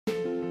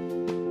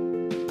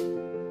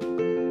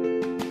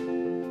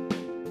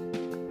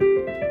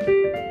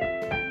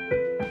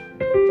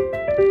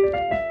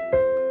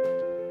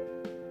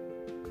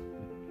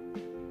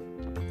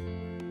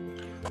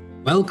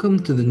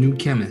Welcome to the New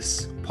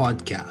Chemist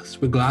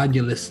podcast. We're glad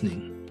you're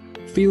listening.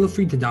 Feel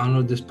free to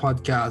download this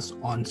podcast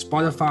on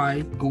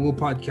Spotify, Google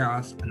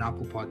Podcasts, and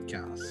Apple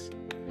Podcasts.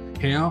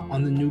 Here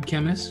on the New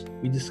Chemist,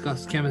 we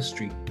discuss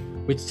chemistry,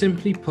 which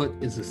simply put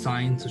is the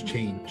science of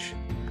change,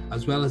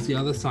 as well as the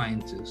other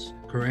sciences,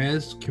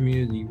 careers,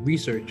 community,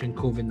 research, and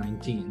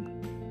COVID-19.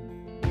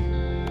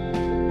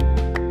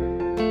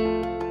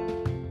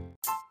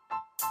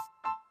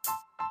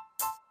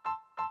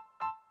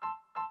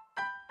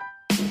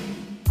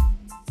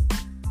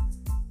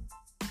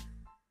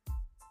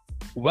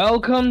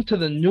 Welcome to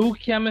the New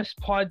Chemist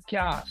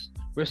podcast.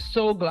 We're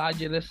so glad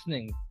you're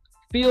listening.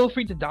 Feel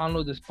free to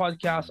download this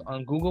podcast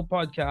on Google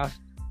Podcasts,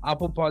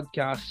 Apple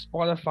Podcasts,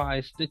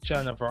 Spotify, Stitcher,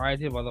 and a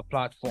variety of other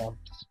platforms.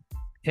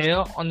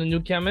 Here on the New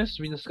Chemist,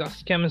 we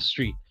discuss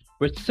chemistry,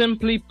 which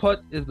simply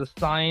put is the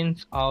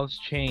science of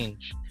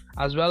change,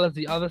 as well as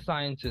the other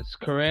sciences,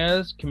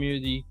 careers,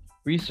 community,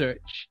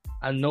 research,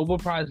 and Nobel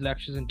Prize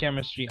lectures in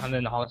chemistry and the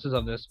analysis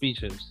of their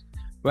speeches.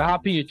 We're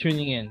happy you're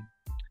tuning in.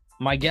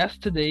 My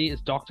guest today is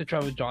Dr.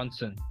 Trevor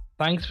Johnson.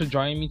 Thanks for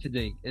joining me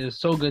today. It is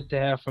so good to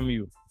hear from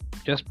you.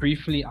 Just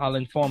briefly, I'll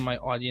inform my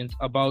audience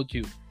about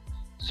you.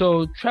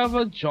 So,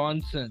 Trevor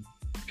Johnson.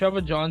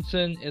 Trevor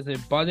Johnson is a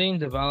budding,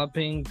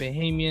 developing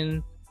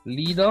Bahamian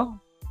leader.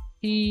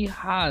 He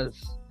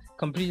has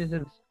completed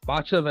his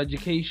Bachelor of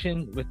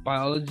Education with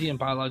Biology and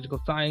Biological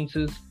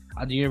Sciences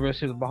at the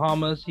University of the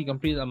Bahamas. He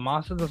completed a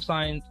Master's of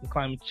Science in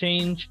Climate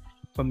Change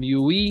from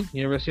UE,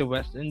 University of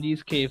West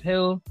Indies, Cave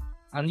Hill,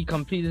 and he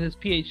completed his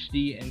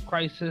Ph.D. in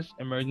Crisis,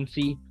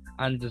 Emergency,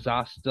 and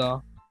Disaster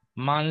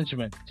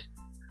Management.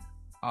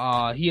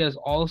 He has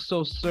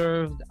also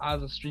served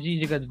as a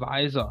strategic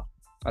advisor,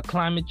 a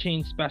climate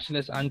change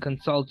specialist and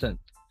consultant.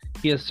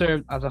 He has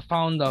served as a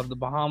founder of the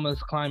Bahamas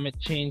Climate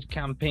Change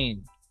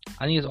Campaign,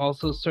 and he has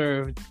also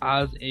served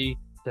as a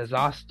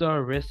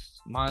disaster risk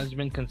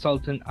management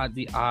consultant at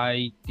the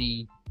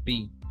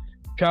IDB.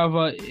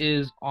 Trevor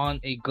is on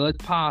a good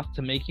path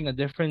to making a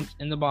difference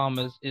in the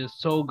Bahamas. It is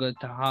so good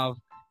to have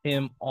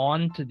him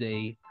on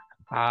today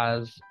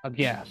as a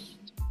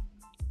guest.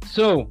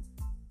 So,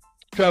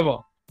 Trevor,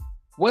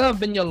 what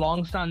have been your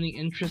long-standing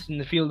interest in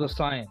the field of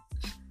science?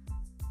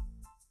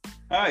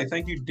 Hi,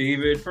 thank you,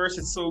 David. First,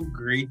 it's so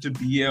great to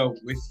be here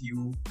with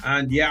you.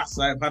 And yes,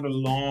 I've had a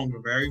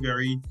very,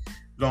 very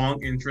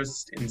long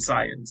interest in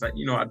science. At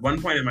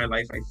one point in my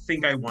life, I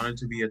think I wanted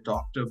to be a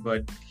doctor,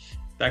 but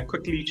that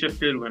quickly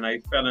shifted when I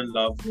fell in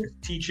love with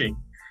teaching.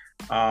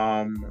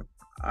 When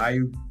I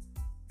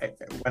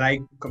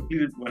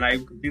completed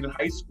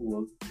high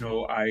school,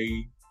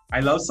 I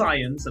love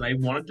science, and I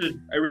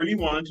really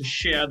wanted to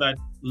share that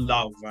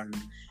love. And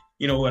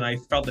when I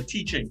felt that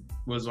teaching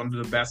was one of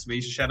the best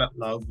ways to share that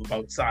love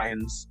about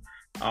science.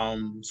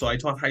 So I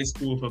taught high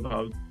school for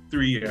about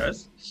 3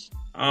 years.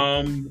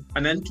 And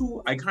then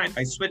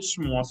I switched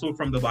more so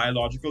from the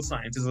biological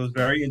sciences. I was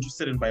very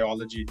interested in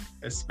biology,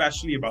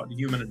 especially about the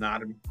human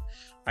anatomy.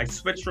 I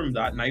switched from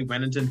that and I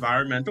went into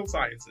environmental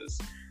sciences.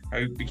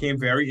 I became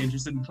very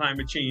interested in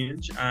climate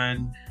change,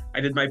 and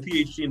I did my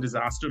Ph.D. in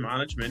disaster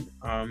management.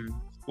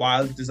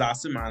 While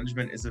disaster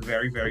management is a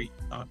very, very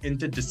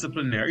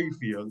interdisciplinary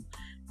field,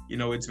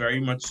 it's very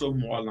much so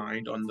more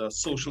aligned on the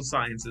social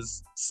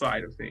sciences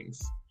side of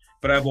things.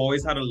 But I've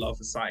always had a love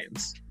for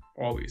science,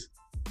 always.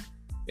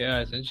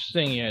 Yeah, it's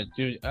interesting,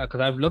 because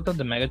I've looked at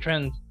the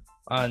megatrends,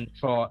 and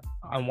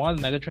one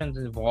of the megatrends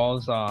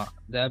involves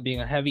there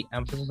being a heavy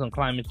emphasis on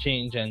climate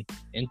change and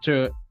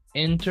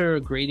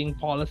integrating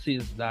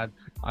policies that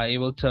are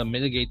able to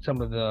mitigate some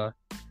of the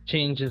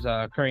changes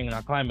occurring in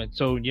our climate.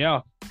 So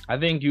yeah, I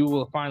think you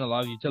will find a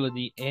lot of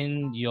utility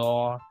in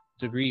your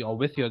degree, or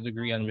with your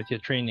degree and with your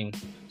training.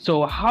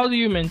 So how do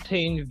you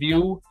maintain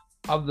view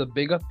of the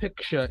bigger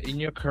picture in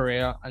your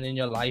career and in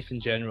your life in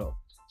general?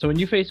 So when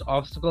you face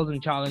obstacles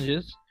and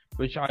challenges,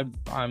 which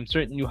I'm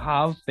certain you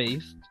have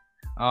faced,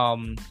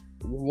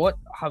 what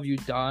have you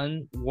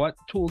done? What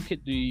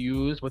toolkit do you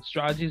use? What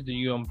strategies do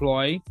you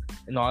employ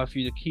in order for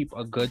you to keep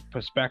a good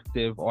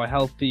perspective or a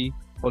healthy,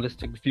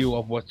 holistic view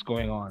of what's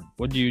going on?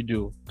 What do you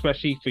do,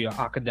 especially for your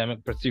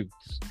academic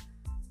pursuits?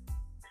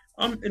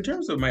 In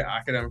terms of my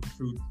academic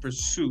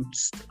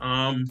pursuits,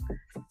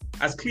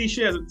 as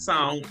cliche as it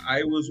sounds,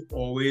 I was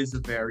always a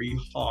very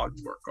hard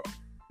worker.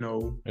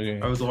 Okay.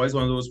 I was always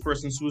one of those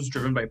persons who was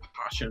driven by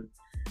passion.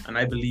 And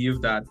I believe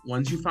that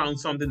once you found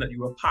something that you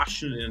were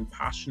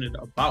passionate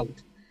about,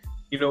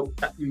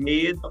 that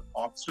made the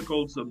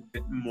obstacles a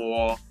bit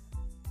more,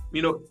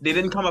 they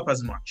didn't come up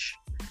as much,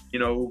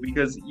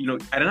 because,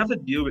 I didn't have to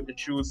deal with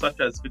issues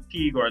such as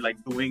fatigue or not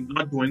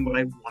doing what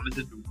I wanted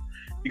to do,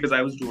 because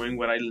I was doing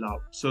what I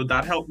loved. So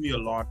that helped me a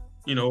lot,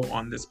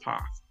 on this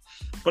path.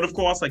 But of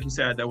course, like you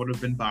said, there would have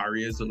been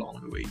barriers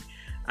along the way.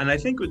 And I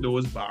think with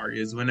those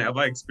barriers, whenever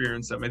I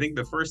experience them, I think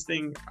the first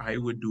thing I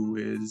would do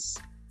is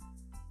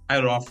I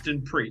would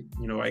often pray.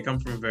 I come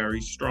from a very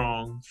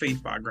strong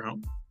faith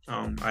background.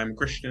 I'm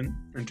Christian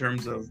in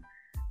terms of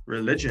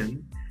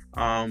religion,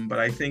 but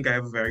I think I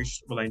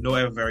know I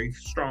have a very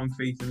strong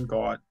faith in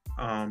God.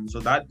 So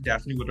that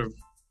definitely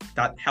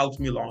that helped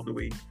me along the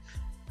way.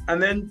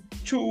 And then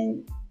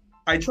two,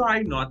 I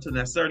try not to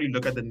necessarily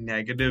look at the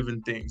negative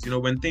in things.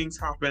 When things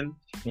happen,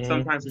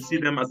 sometimes I see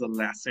them as a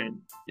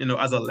lesson,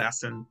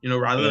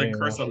 rather than a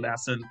curse, a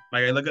lesson.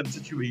 Like I look at the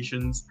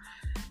situations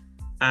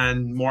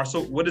and more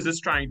so, what is this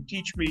trying to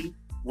teach me?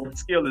 What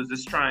skill is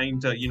this trying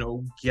to,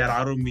 get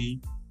out of me?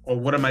 Or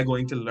what am I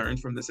going to learn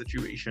from the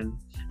situation?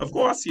 Of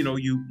course,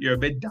 you're a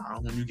bit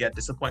down when you get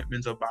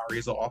disappointments or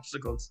barriers or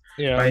obstacles.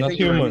 Yeah, but I that's think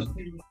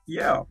human.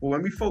 but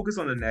when we focus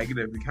on the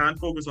negative, we can't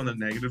focus on the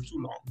negative too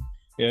long.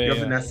 You have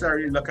to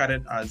necessarily look at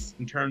it as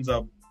in terms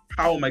of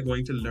how am I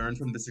going to learn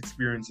from this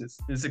experience,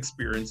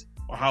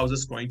 or how is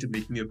this going to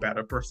make me a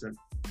better person?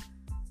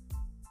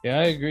 Yeah,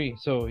 I agree.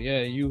 So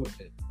yeah, you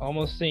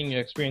almost seeing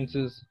your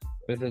experiences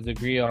with a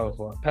degree of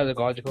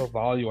pedagogical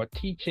value or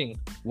teaching.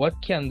 What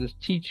can this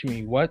teach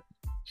me? What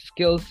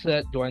skill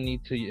set do I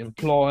need to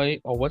employ,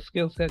 or what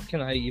skill set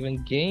can I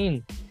even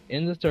gain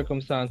in the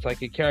circumstance I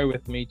could carry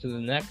with me to the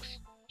next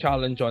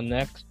challenge or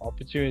next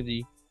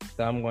opportunity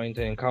that I'm going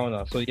to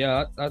encounter? So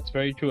yeah, that's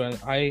very true. And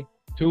I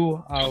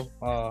too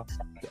have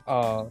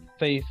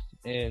faith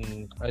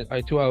in.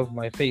 I too have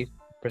my faith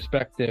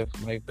perspective,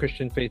 my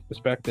Christian faith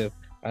perspective,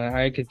 and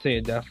I could say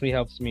it definitely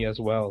helps me as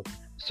well.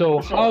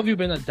 So how have you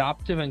been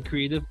adaptive and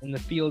creative in the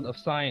field of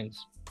science?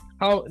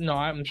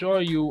 I'm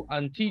sure you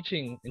in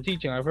teaching,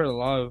 I've heard a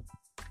lot of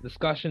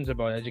discussions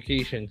about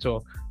education.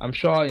 So I'm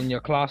sure in your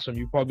classroom,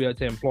 you probably had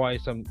to employ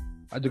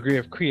a degree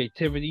of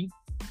creativity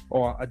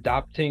or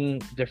adapting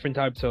different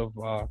types of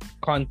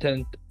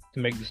content to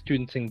make the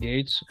students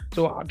engage.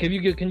 So can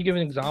you give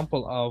an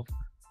example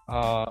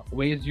of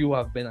ways you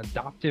have been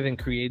adaptive and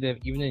creative,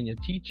 even in your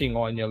teaching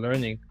or in your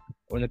learning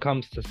when it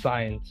comes to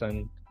science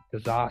and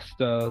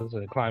disasters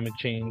and climate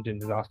change and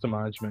disaster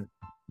management?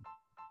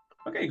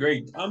 Okay,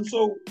 great.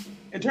 So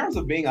in terms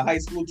of being a high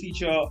school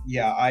teacher,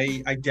 yeah,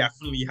 I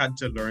definitely had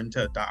to learn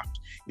to adapt.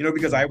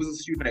 Because I was a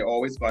student, I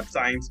always got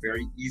science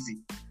very easy.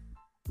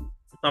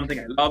 Something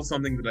I love,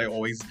 something that I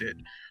always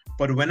did.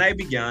 But when I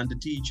began to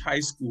teach high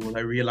school,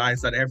 I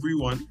realized that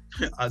everyone,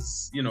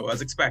 as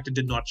expected,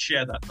 did not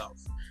share that love.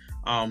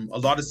 A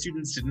lot of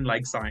students didn't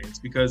like science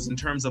because in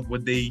terms of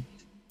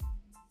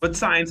what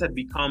science had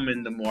become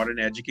in the modern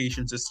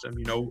education system,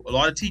 a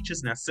lot of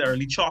teachers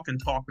necessarily chalk and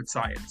talk with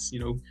science,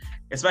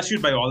 especially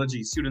with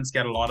biology. Students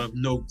get a lot of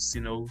notes,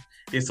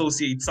 they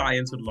associate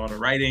science with a lot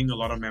of writing, a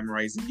lot of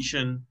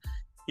memorization,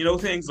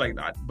 things like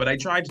that. But I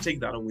tried to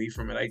take that away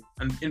from it.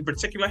 And in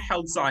particular,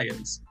 health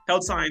science.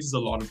 Health science is a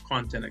lot of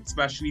content,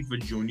 especially for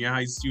junior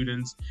high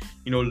students,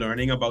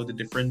 learning about the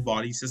different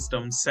body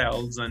systems,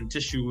 cells and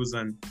tissues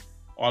and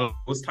all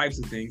those types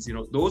of things.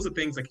 Those are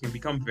things that can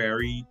become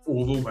very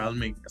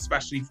overwhelming,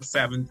 especially for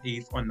 7th,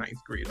 8th, or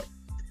 9th grader.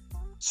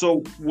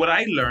 So what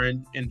I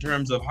learned in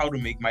terms of how to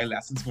make my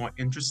lessons more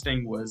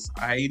interesting was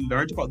I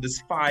learned about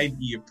this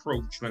 5E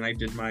approach when I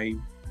did my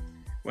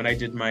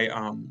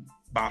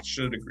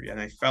bachelor degree, and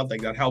I felt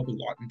like that helped a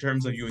lot in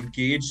terms of you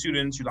engage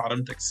students, you allow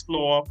them to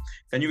explore,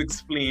 then you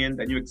explain,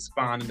 then you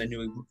expand, and then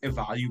you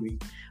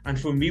evaluate. And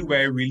for me, where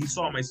I really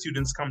saw my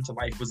students come to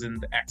life was in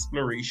the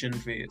exploration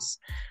phase.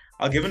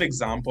 I'll give an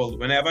example.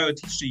 Whenever I would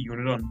teach the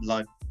unit on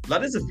blood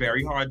is a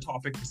very hard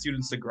topic for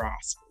students to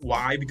grasp.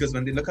 Why? Because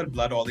when they look at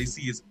blood, all they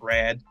see is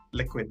red,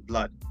 liquid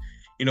blood.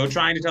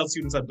 Trying to tell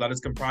students that blood is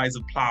comprised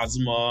of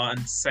plasma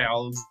and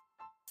cells,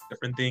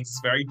 different things, is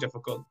very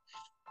difficult.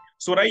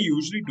 So what I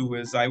usually do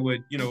is I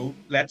would,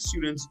 let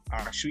students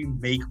actually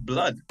make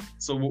blood.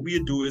 So what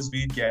we'd do is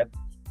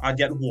I'd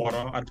get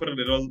water, I'd put a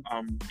little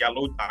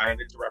yellow dye in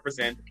it to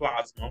represent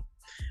plasma,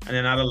 and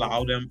then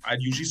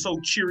I'd usually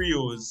soak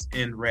Cheerios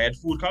in red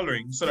food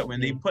coloring so that when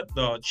they put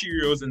the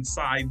Cheerios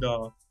inside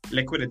the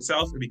liquid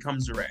itself, it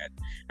becomes red.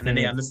 And then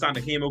they understand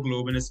the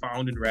hemoglobin is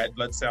found in red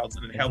blood cells,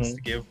 and it helps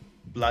to give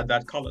blood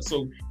that color.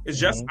 So it's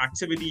just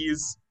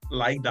activities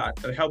like that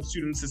help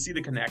students to see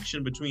the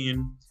connection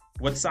between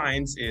what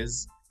science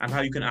is and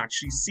how you can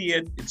actually see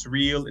it. It's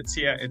real, it's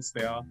here, it's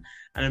there.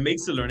 And it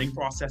makes the learning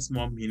process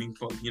more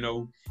meaningful.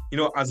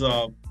 As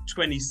a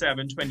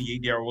 27,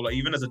 28-year-old, or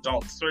even as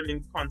adults,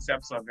 certain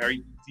concepts are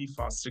very easy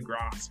for us to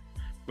grasp.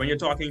 When you're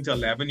talking to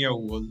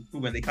 11-year-old who,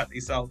 when they cut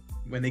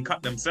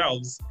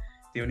themselves,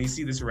 they only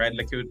see this red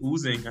liquid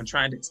oozing, and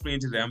trying to explain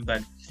to them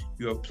that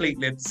you have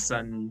platelets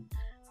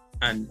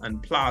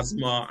and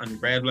plasma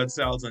and red blood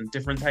cells and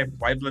different type of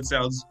white blood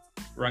cells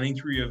running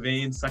through your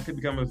veins, that could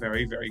become a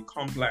very, very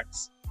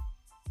complex,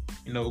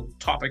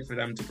 topic for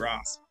them to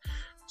grasp.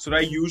 So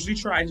what I usually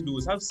try to do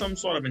is have some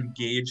sort of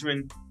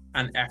engagement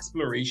and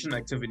exploration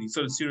activity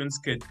so that students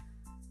could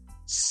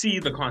see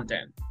the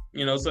content,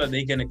 so that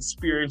they can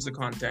experience the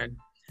content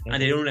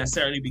and they don't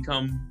necessarily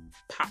become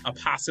a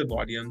passive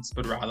audience,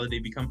 but rather they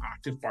become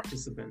active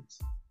participants.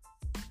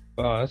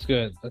 Oh, that's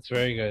good. That's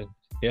very good.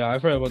 Yeah,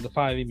 I've heard about the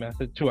 5E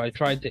method too. I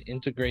tried to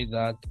integrate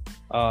that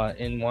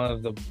in one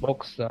of the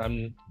books that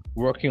I'm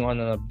working on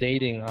and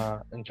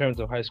updating in terms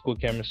of high school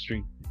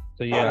chemistry.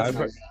 So yeah, I've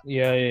heard,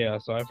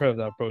 So I've heard of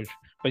that approach.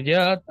 But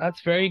yeah,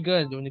 that's very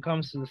good when it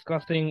comes to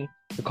discussing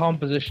the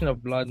composition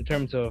of blood in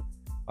terms of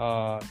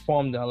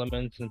formed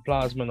elements and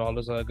plasma and all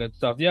this other good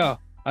stuff. Yeah,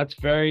 that's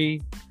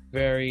very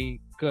Very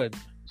good.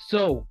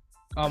 So,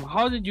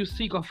 how did you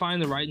seek or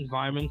find the right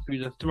environment for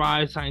you to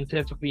thrive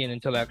scientifically and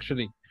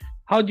intellectually?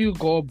 How do you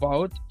go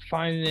about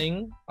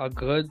finding a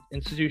good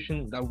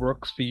institution that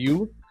works for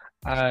you?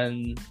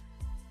 And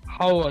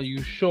how are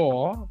you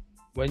sure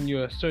when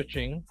you're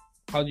searching,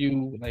 how do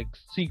you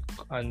seek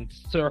and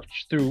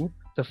search through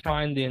to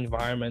find the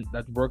environment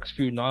that works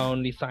for you, not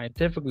only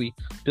scientifically,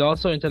 but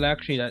also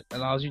intellectually, that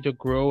allows you to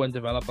grow and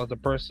develop as a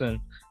person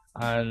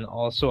and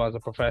also as a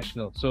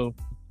professional? So,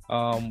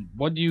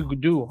 what do you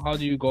do? How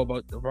do you go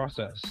about the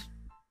process?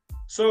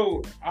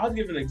 So I'll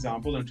give an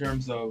example in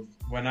terms of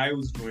when I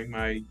was doing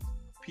my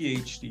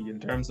PhD, in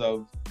terms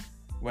of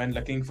when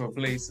looking for a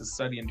place to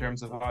study, in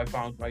terms of how I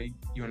found my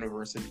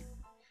university.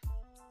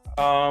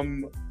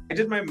 I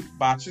did my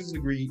bachelor's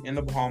degree in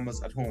the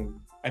Bahamas at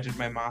home. I did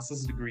my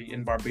master's degree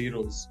in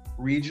Barbados,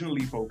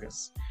 regionally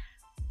focused.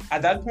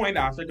 At that point,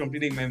 after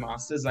completing my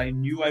master's, I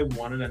knew I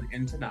wanted an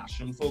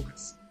international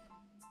focus.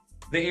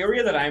 The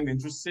area that I'm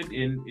interested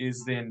in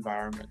is the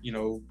environment,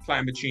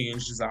 climate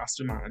change,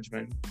 disaster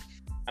management.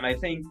 And I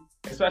think,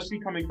 especially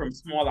coming from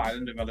small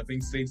island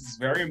developing states, it's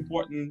very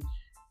important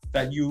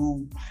that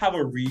you have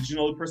a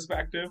regional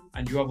perspective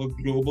and you have a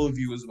global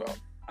view as well.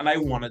 And I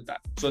wanted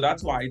that. So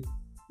that's why I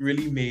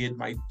really made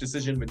my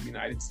decision with the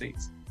United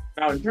States.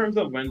 Now, in terms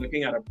of when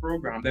looking at a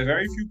program, there are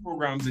very few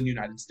programs in the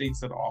United States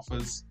that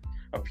offers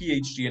a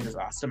PhD in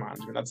disaster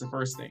management. That's the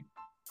first thing.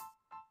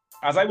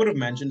 As I would have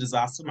mentioned,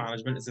 disaster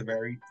management is a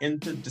very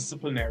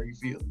interdisciplinary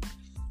field,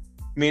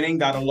 meaning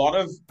that a lot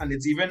of, and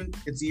it's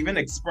even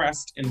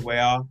expressed in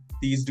where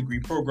these degree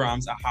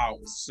programs are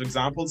housed. For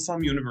example,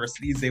 some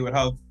universities, they would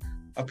have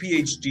a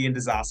PhD in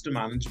disaster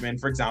management,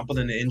 for example,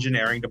 in the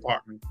engineering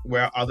department,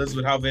 where others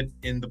would have it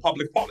in the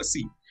public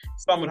policy.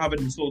 Some would have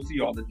it in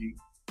sociology.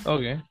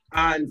 Okay.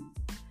 And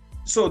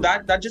so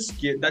that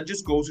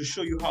just goes to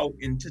show you how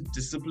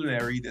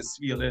interdisciplinary this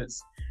field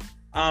is.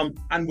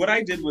 And what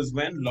I did was,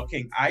 when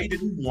looking, I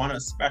didn't want a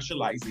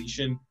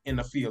specialization in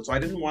a field. So I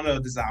didn't want a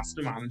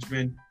disaster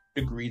management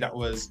degree that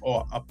was,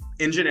 or a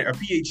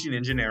PhD in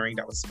engineering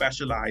that was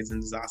specialized in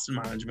disaster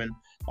management,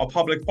 or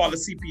public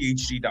policy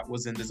PhD that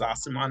was in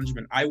disaster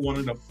management. I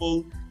wanted a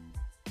full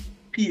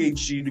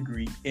PhD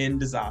degree in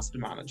disaster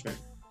management.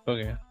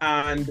 Okay.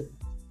 And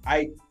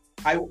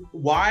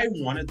why I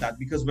wanted that,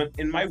 because when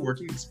in my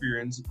working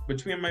experience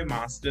between my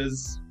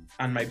master's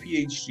and my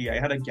PhD,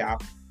 I had a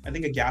gap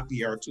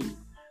year or two.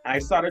 And I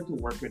started to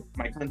work with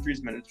my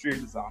country's Ministry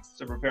of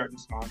Disaster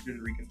Preparedness, Management,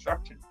 and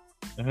Reconstruction.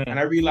 Mm-hmm. And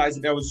I realized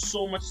that there was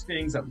so much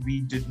things that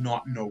we did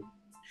not know.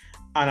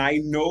 And I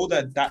know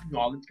that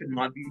knowledge could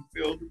not be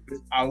filled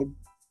without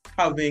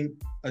having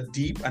a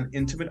deep and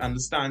intimate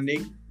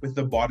understanding with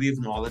the body of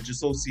knowledge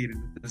associated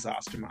with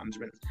disaster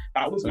management.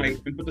 That was my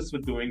impetus for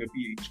doing a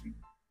PhD.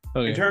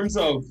 Okay. In terms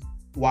of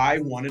why I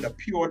wanted a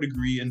pure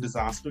degree in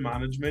disaster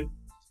management,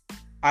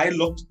 I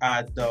looked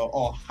at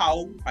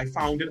how I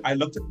found it. I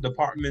looked at the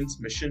department's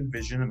mission,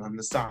 vision, and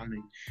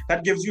understanding.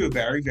 That gives you a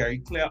very, very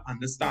clear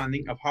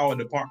understanding of how a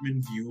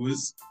department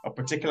views a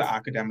particular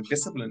academic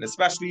discipline,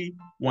 especially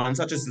one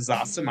such as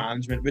disaster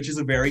management, which is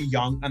a very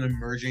young and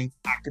emerging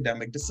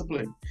academic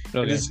discipline.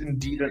 Okay. It is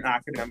indeed an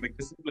academic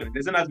discipline. It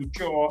isn't as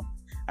mature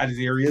as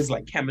areas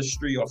like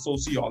chemistry or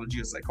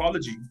sociology or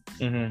psychology.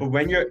 Mm-hmm. But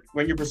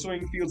when you're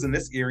pursuing fields in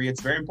this area,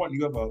 it's very important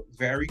you have a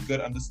very good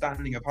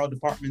understanding of how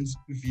departments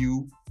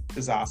view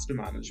disaster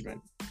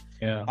management.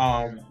 Yeah.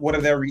 What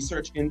are their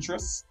research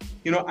interests?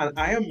 And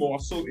I am more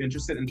so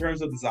interested in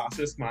terms of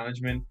disaster risk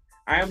management.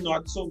 I'm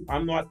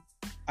not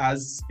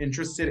as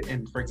interested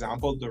in, for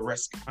example, the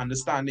risk,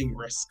 understanding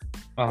risk,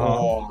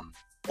 or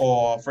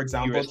for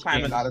example,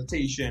 climate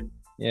adaptation.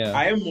 Yeah.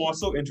 I am more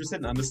so interested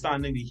in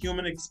understanding the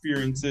human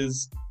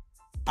experiences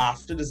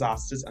after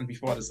disasters and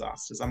before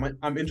disasters.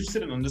 I'm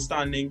interested in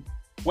understanding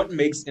what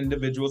makes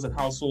individuals and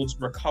households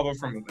recover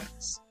from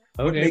events.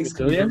 Okay, what makes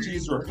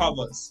communities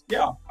recovers.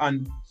 Yeah.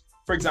 And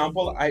for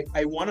example,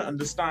 I want to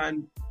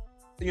understand,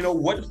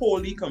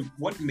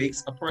 what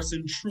makes a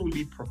person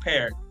truly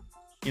prepared?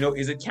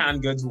 Is it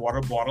canned goods,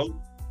 water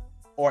bottle,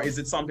 or is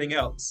it something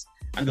else?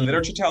 And the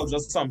literature tells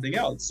us something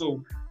else.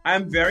 So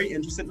I'm very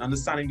interested in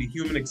understanding the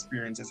human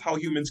experiences, how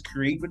humans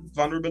create with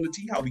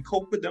vulnerability, how we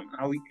cope with them, and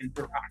how we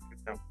interact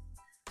with them.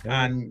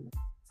 Yeah. And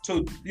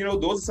so,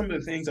 those are some of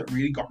the things that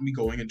really got me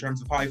going in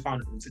terms of how I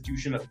found an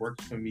institution that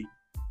worked for me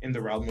in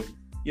the realm of,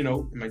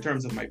 in my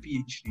terms of my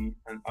PhD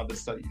and other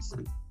studies.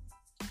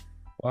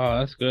 Wow,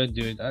 that's good,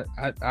 dude.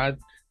 That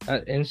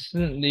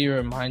instantly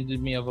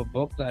reminded me of a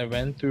book that I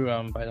read through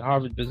by the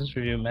Harvard Business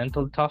Review,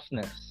 Mental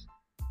Toughness.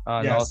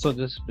 And yes. Also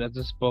this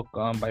book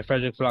by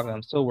Frederick Flock that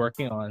I'm still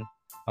working on,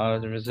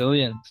 the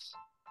Resilience.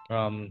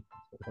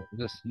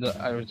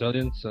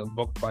 Resilience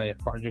book by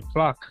Frederick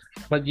Flock.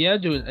 But yeah,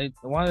 dude,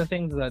 one of the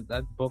things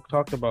that book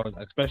talked about,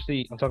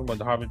 especially I'm talking about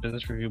the Harvard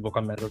Business Review book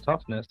on mental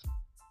toughness.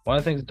 One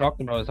of the things it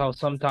talked about is how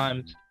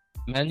sometimes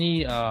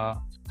many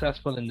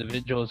successful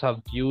individuals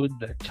have viewed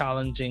the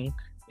challenging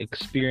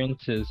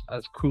experiences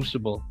as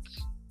crucibles.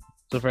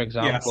 So, for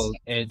example,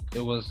 yes.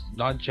 it was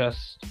not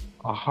just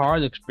a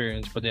hard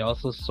experience, but they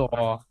also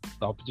saw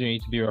the opportunity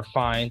to be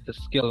refined, to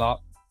skill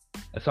up.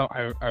 So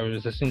I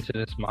was listening to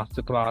this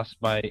masterclass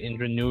by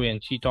Indra Nui,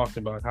 and she talked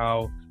about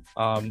how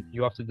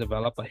you have to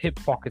develop a hip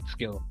pocket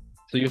skill.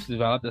 So you have to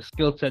develop the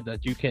skill set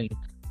that you can,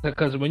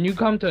 because when you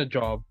come to a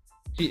job,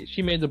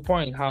 she made the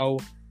point how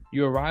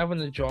you arrive on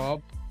the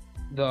job,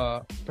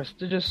 the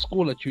prestigious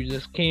school that you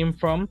just came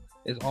from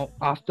is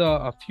after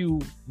a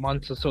few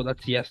months or so,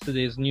 that's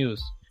yesterday's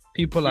news.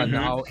 People are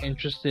now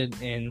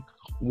interested in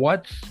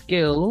what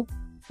skill,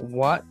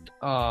 what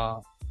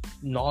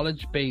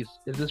knowledge base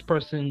is this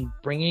person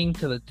bringing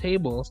to the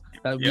table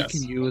that we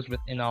can use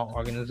within our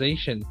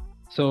organization.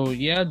 So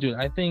yeah, dude,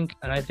 I think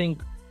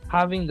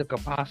having the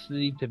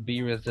capacity to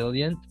be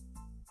resilient,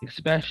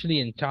 especially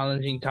in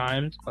challenging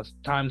times or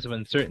times of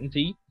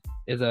uncertainty,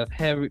 is a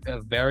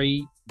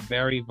very,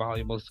 very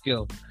valuable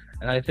skill.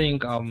 And I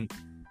think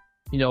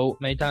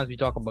many times we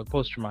talk about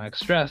post-traumatic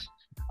stress,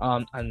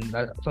 and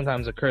that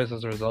sometimes occurs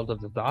as a result of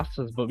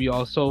disasters, but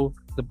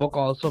the book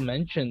also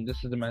mentioned,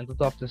 this is the Mental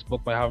Toughness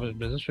book by Harvard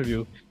Business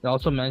Review, it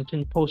also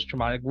mentioned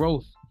post-traumatic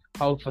growth,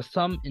 how for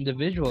some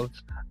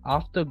individuals,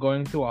 after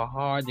going through a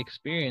hard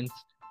experience,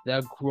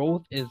 their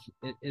growth is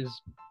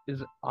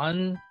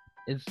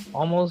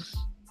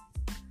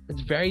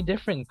very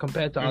different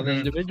compared to other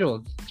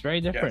individuals. It's very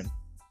different. Yes.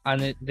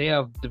 And they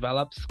have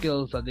developed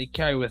skills that they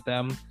carry with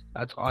them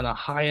that's on a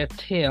higher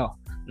tier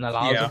and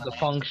allows them to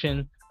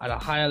function at a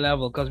higher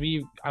level. Because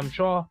I'm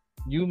sure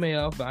you may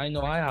have, but I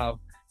know I have,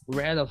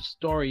 read of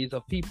stories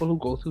of people who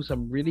go through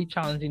some really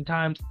challenging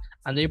times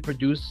and they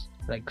produce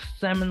like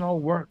seminal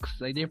works,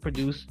 like they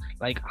produce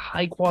like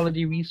high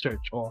quality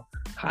research or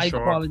high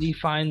quality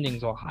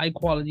findings or high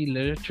quality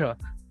literature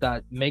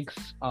that makes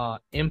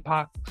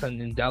impacts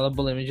and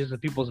indelible images in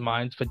people's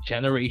minds for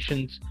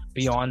generations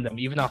beyond them.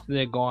 Even after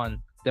they're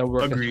gone, their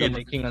work is still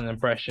making an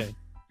impression.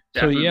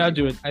 Definitely. So yeah,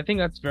 dude, I think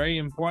that's very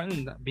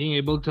important, being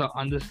able to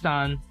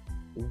understand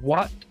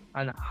what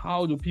and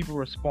how do people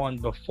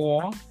respond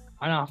before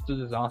and after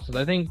disasters.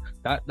 I think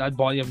that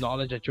body of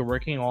knowledge that you're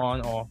working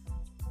on, or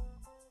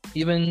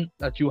even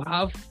that you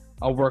have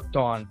worked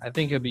on, I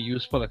think it'll be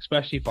useful,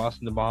 especially for us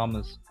in the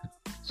Bahamas.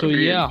 So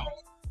yeah,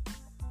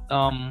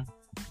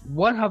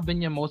 what have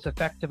been your most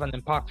effective and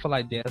impactful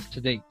ideas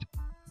to date?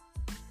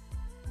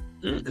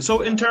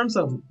 So in terms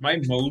of my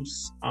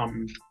modes,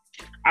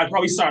 I'd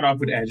probably start off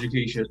with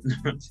education.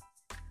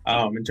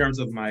 In terms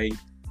of when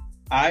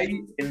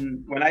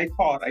I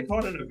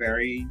taught in a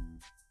very,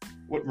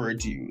 what word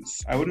to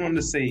use? I wouldn't want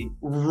to say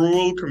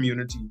rural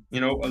community, a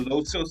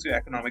low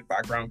socioeconomic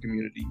background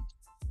community.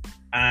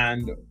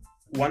 And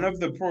one of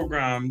the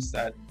programs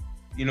that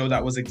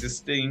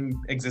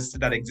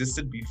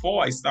existed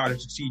before I started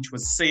to teach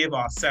was Save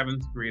Our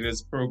Seventh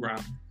Graders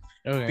program.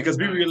 Okay. Because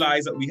we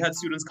realized that we had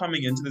students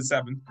coming into the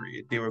 7th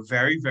grade. They were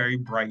very, very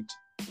bright.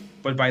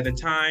 But by the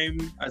time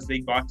as they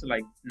got to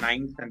like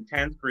 9th and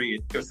 10th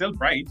grade, they were still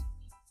bright,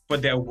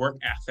 but their work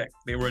ethic,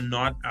 they were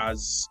not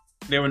as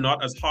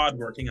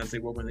hardworking as they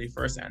were when they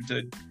first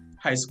entered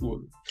high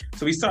school.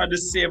 So we started to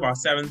Save Our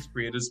 7th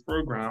Graders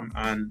program,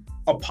 and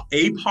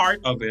a part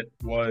of it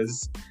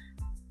was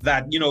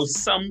that,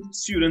 some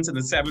students in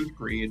the 7th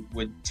grade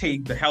would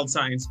take the health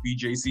science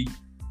BJC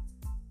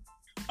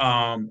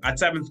at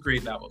 7th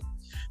grade level.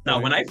 Now,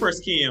 when I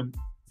first came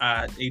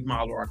at 8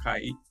 Mile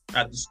Orkai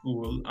at the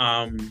school,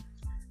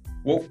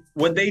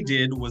 what they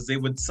did was they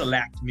would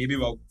select maybe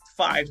about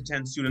 5 to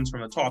 10 students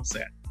from the top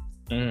set.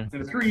 In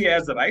the 3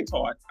 years that I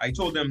taught, I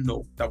told them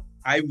no, that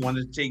I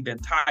wanted to take the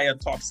entire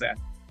top set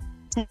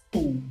to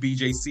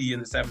BJC in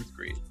the 7th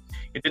grade.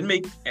 It didn't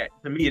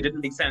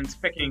make sense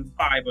picking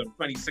 5 or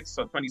 26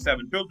 or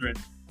 27 children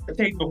to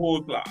take the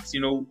whole class,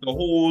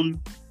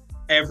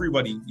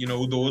 everybody,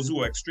 those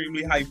who are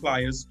extremely high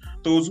flyers,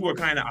 those who are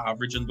kind of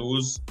average, and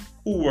those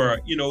who were,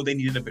 they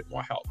needed a bit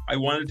more help. I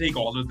wanted to take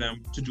all of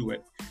them to do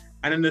it.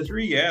 And in the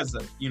 3 years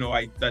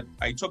that,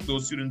 I took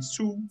those students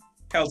to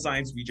Health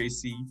Science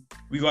BJC,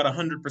 we got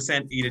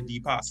 100% A to D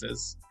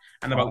passes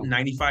and about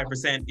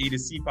 95% A to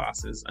C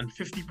passes and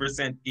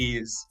 50%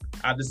 A's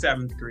at the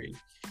 7th grade.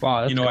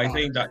 Wow, I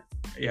think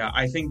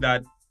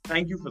that,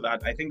 thank you for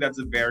that. I think that's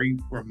a very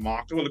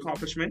remarkable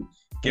accomplishment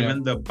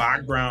given the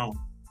background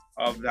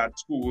of that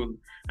school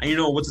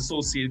and what's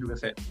associated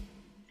with it.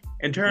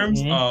 In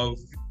terms of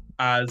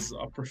as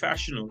a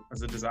professional,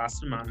 as a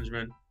disaster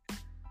management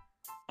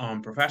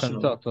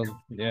professional,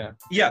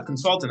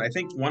 consultant, I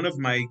think one of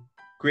my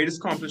greatest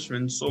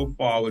accomplishments so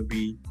far would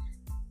be,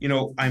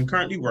 I'm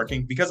currently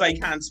working, because I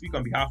can't speak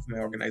on behalf of my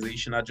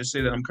organization, I'll just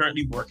say that I'm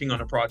currently working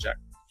on a project,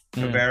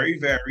 a very,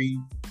 very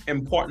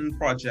important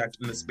project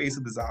in the space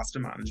of disaster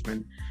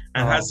management,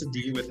 and has to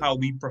deal with how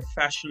we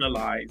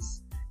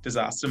professionalize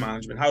disaster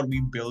management. How do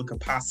we build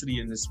capacity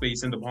in this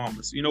space in the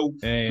Bahamas? We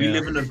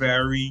live in a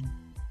very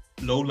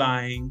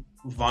low-lying,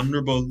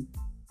 vulnerable,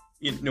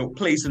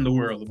 place in the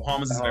world. The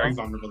Bahamas is very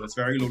vulnerable. It's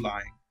very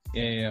low-lying.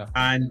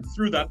 And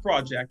through that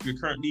project, we're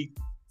currently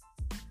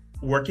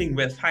working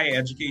with higher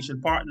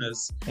education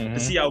partners to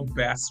see how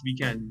best we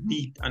can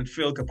meet and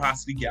fill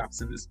capacity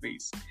gaps in this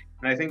space.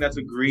 And I think that's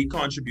a great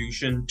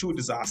contribution to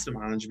disaster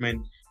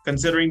management,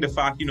 considering the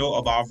fact,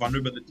 of our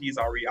vulnerabilities,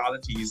 our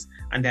realities,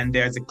 and then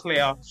there's a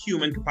clear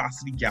human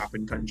capacity gap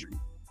in country.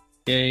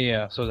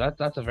 Yeah. So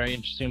that's a very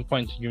interesting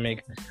point you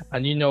make.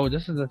 And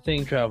this is the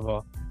thing,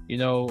 Trevor.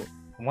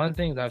 One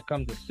thing that I've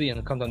come to see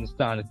and come to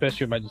understand,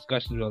 especially with my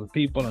discussions with other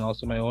people and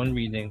also my own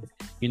reading,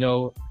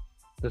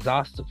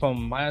 disaster,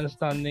 from my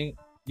understanding,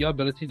 your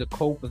ability to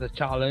cope with a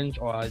challenge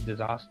or a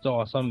disaster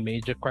or some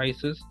major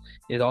crisis,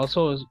 it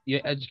also is, your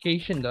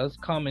education does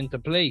come into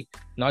play,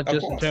 not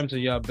just in terms of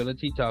your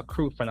ability to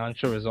accrue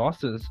financial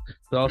resources,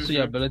 but also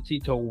your ability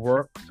to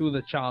work through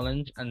the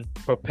challenge and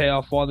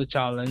prepare for the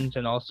challenge,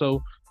 and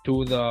also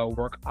do the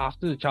work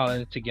after the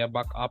challenge to get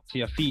back up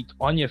to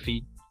on your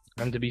feet,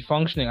 and to be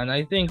functioning. And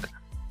I think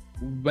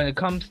when it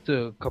comes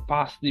to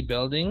capacity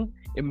building,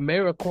 it may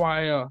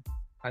require,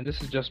 and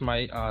this is just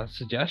my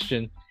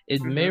suggestion,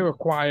 it may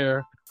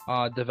require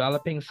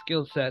developing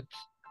skill sets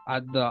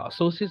at the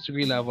associate's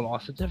degree level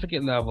or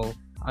certificate level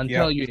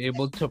until you're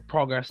able to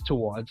progress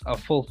towards a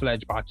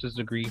full-fledged bachelor's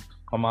degree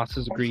or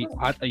master's degree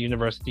at a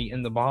university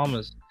in the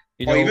Bahamas.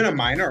 Or even a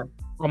minor.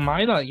 A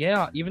minor,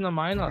 yeah, even a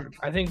minor.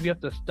 I think we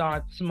have to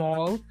start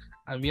small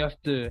and we have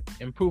to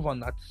improve on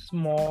that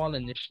small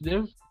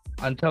initiative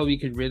until we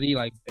could really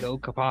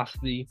build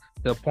capacity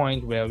to the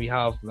point where we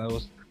have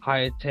those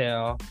higher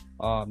tier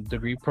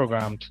degree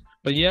programs.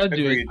 But yeah,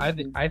 dude,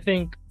 I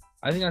think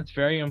that's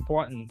very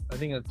important. I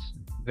think it's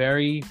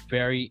very,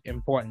 very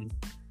important.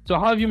 So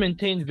how have you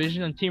maintained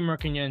vision and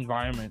teamwork in your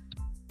environment?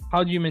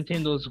 How do you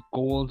maintain those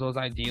goals, those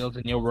ideals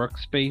in your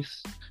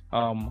workspace?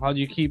 How do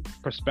you keep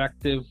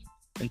perspective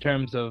in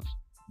terms of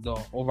the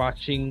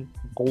overarching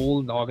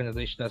goal the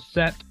organization has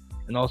set,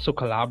 and also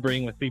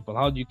collaborating with people?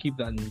 How do you keep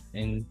that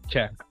in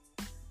check?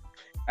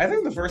 I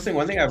think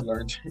one thing I've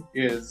learned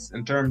is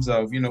in terms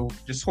of,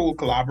 just whole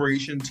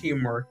collaboration,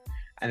 teamwork,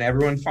 and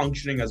everyone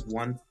functioning as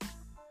one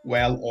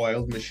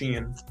well-oiled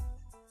machine.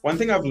 One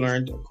thing I've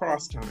learned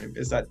across time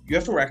is that you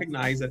have to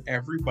recognize that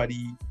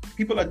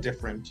people are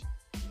different,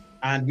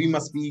 and we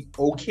must be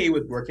okay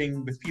with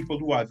working with people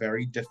who are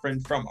very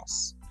different from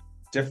us.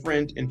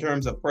 Different in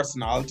terms of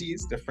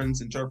personalities,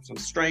 different in terms of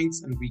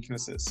strengths and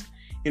weaknesses.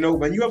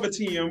 When you have a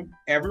team,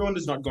 everyone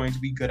is not going to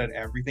be good at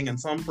everything, and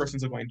some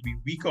persons are going to be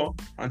weaker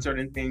on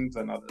certain things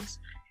than others.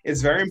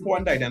 It's very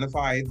important to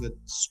identify the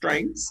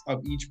strengths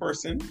of each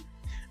person,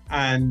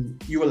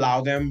 and you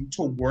allow them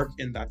to work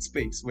in that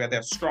space where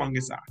they're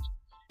strongest at.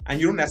 And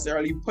you don't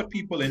necessarily put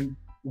people in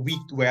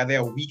where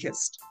they're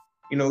weakest.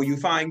 You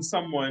find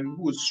someone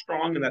who is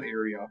strong in that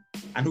area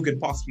and who can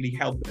possibly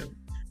help them.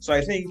 So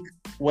I think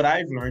what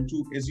I've learned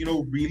too is,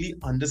 really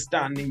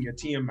understanding your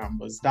team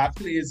members. That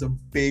plays a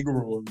big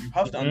role. You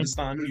have to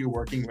understand who you're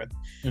working with.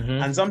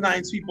 And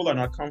sometimes people are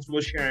not comfortable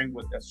sharing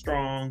what they're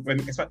strong.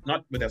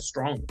 Not with their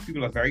strong.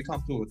 People are very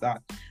comfortable with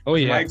that.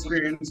 In my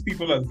experience,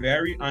 people are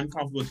very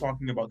uncomfortable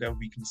talking about their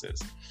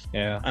weaknesses.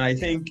 Yeah. And I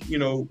think,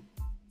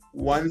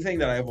 one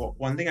thing I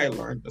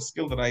learned, a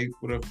skill that I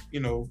would have,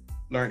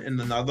 learned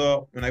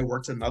when I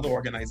worked in another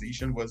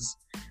organization was,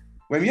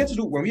 when we had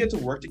to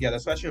work together,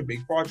 especially on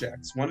big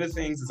projects, one of the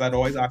things is I'd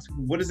always ask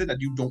people, what is it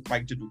that you don't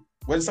like to do?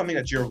 What is something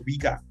that you're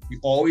weak at? We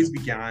always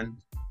began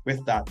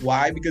with that.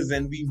 Why? Because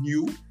then we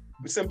knew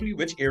simply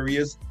which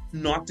areas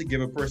not to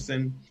give a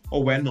person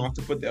or where not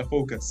to put their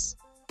focus.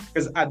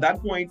 Because at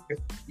that point,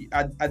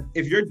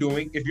 if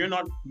you're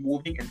not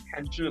moving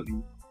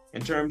intentionally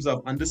in terms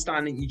of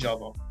understanding each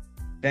other,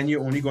 then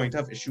you're only going to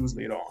have issues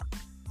later on.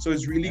 So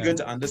it's really good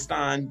to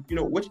understand,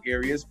 which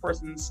areas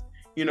persons,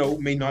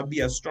 may not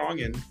be as strong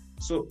in.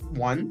 So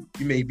one,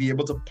 you may be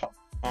able to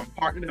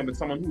partner them with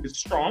someone who is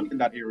strong in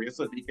that area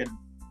so that they can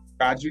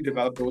gradually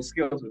develop those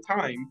skills with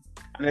time.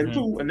 And then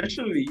two,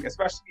 initially,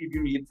 especially if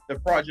you need the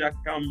project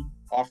to come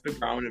off the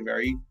ground in a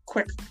very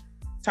quick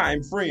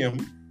time frame,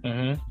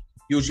 you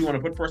usually want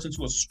to put persons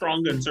who are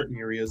stronger in certain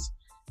areas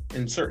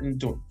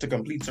to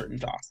complete certain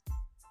tasks.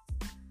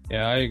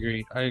 Yeah, I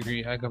agree.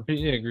 I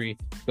completely agree.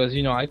 Because,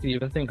 I can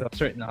even think of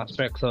certain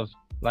aspects of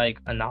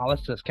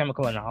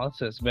chemical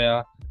analysis,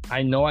 where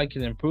I know I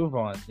can improve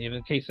on.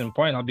 Even case in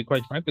point, I'll be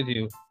quite frank with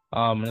you.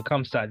 When it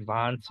comes to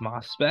advanced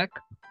mass spec,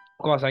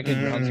 of course, I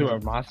can run through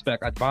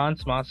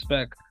advanced mass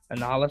spec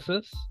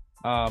analysis.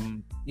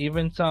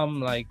 Even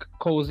some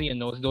COSY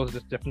and those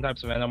different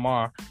types of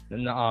NMR,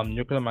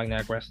 nuclear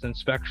magnetic resonance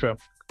spectra.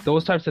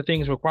 Those types of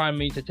things require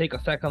me to take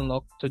a second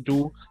look, to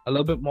do a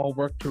little bit more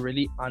work to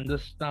really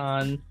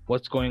understand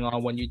what's going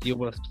on when you deal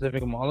with a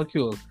specific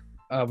molecule.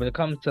 When it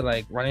comes to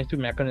running through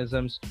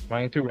mechanisms,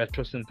 running through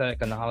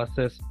retrosynthetic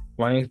analysis,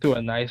 running through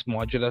a nice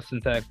modular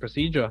synthetic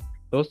procedure,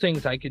 those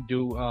things I could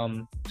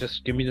do.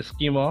 Just give me the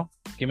schema,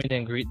 give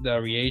me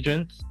the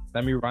reagents,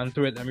 let me run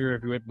through it, let me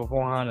review it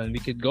beforehand, and we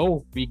could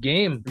go. We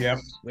game.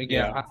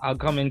 I'll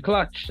come in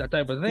clutch, that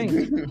type of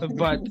thing.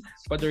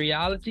 but the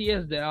reality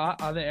is there are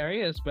other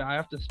areas where I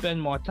have to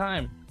spend more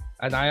time,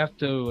 and I have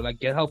to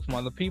get help from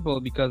other people,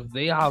 because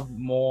they have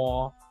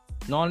more.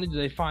 Not only do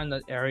they find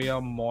that area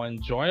more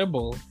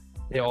enjoyable,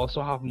 they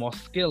also have more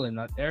skill in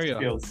that area.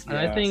 Skills, And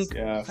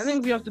yes. I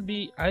think we have to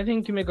be. I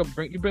think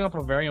you bring up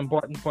a very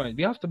important point.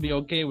 We have to be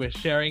okay with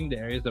sharing the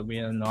areas that we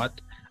are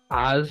not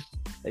as.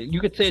 You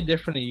could say it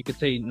differently. You could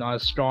say not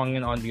as strong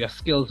and on your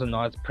skills are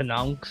not as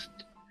pronounced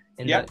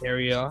in that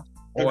area,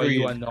 or Agreed.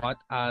 you are not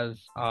as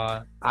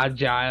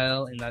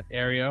agile in that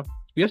area.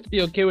 We have to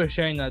be okay with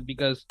sharing that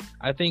because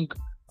I think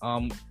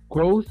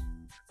growth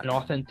and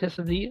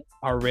authenticity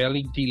are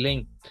rarely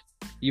delinked.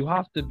 You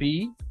have to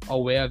be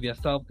aware of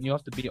yourself and you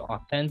have to be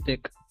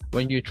authentic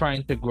when you're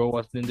trying to grow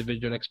as an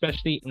individual,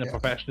 especially in a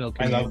professional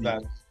community. I love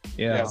that.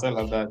 Yeah. Yes, I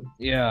love that.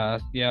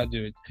 Yeah,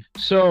 dude.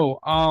 So,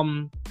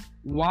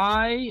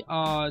 why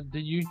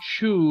did you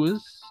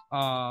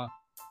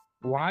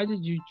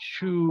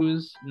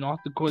choose North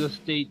Dakota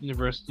State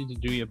University to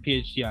do your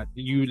PhD at?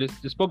 You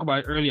just spoke about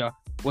it earlier.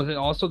 Was it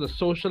also the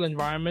social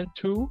environment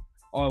too,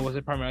 or was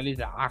it primarily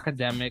the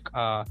academic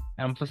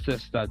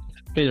emphasis that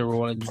played a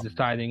role in you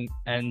deciding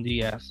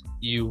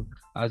NDSU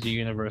as a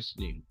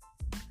university?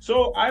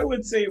 So I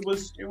would say it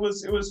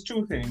was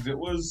two things. It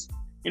was,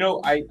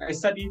 I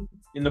studied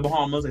in the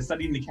Bahamas, I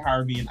studied in the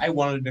Caribbean. I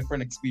wanted a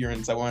different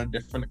experience. I wanted a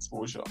different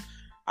exposure.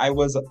 I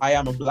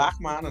am a Black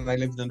man and I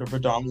lived in a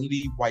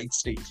predominantly white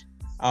state.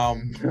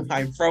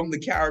 I'm from the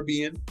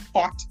Caribbean,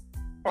 hot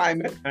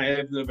climate. I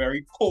lived in a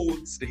very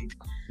cold state.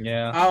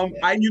 Yeah.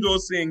 I knew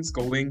those things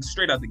going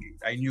straight out the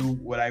gate. I knew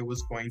what I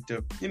was going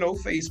to,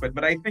 face with.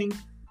 But I think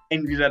I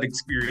needed that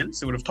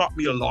experience. It would have taught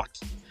me a lot.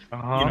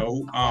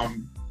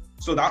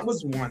 So that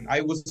was one.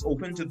 I was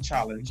open to the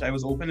challenge. I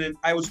was open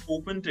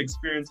to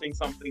experiencing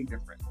something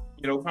different.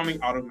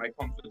 Coming out of my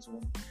comfort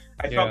zone.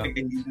 I felt like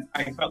I needed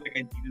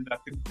that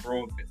to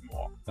grow a bit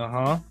more.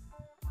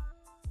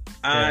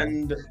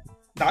 And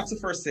that's the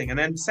first thing. And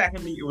then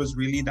secondly, it was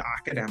really the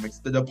academics.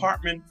 The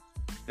Department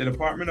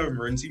of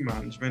Emergency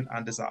Management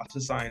and Disaster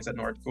Science at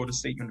North Dakota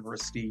State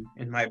University,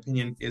 in my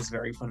opinion, is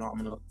very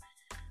phenomenal.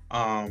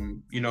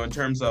 In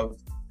terms of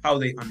how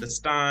they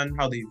understand,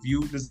 how they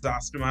view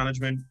disaster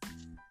management,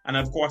 and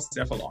of course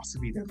their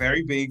philosophy. They're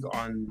very big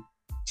on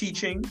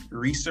teaching,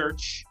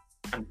 research,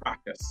 and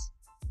practice.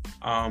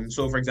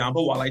 So for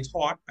example, while I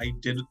taught, I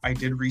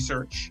did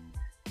research.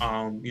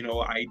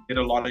 I did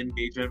a lot of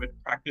engagement with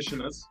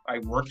practitioners. I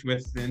worked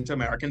with the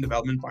Inter-American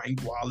Development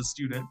Bank while a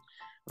student.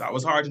 That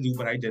was hard to do,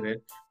 but I did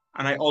it.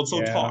 And I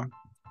also taught.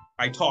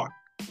 I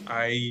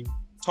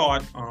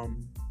taught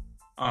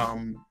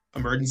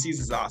emergencies,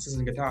 disasters,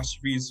 and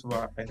catastrophes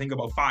for I think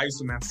about 5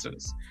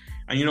 semesters.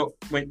 And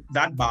when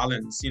that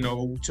balance,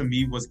 to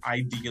me was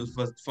ideal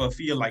for a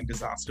field like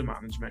disaster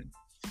management.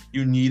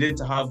 You needed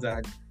to have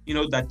that,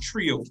 that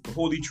trio, the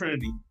Holy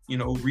Trinity,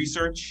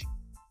 research,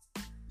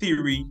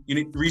 theory, you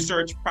need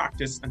research,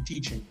 practice, and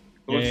teaching.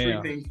 Those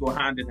three things go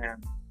hand in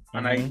hand.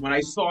 And when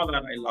I saw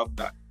that, I loved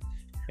that.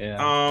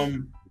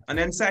 And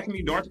then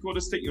secondly, North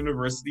Dakota State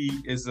University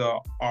is a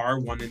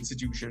R1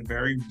 institution,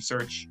 very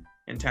research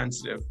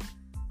intensive.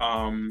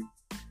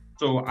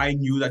 So I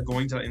knew that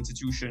going to the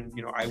institution,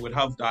 I would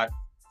have that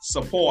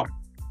support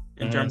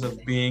in terms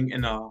of being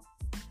in a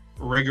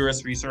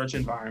rigorous research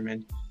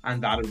environment,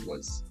 and that it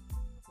was.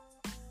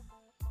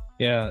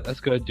 Yeah, that's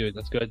good, dude.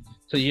 That's good.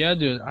 So yeah,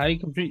 dude, I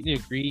completely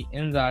agree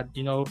in that,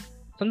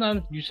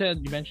 sometimes you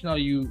mentioned how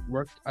you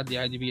worked at the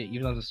IDB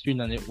even as a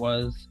student and it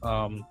was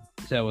you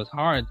said it was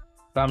hard,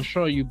 but I'm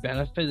sure you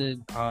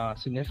benefited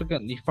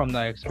significantly from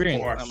that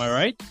experience. Am I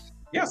right?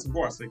 Yes, of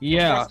course.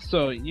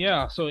 So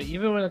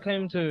even when it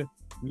came to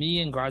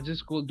me in graduate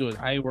school, dude,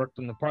 I worked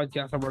on the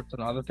podcast, I worked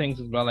on other things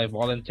as well. I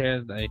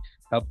volunteered, I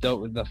helped out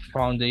with the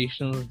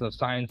foundations, the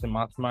science and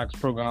mathematics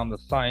program, the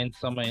Science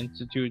Summer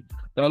Institute.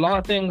 There are a lot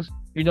of things,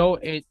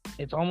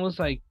 it's almost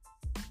like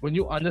when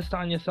you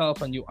understand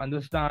yourself and you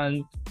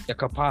understand your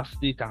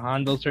capacity to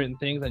handle certain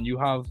things and you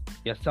have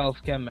your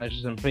self-care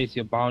measures in place,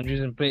 your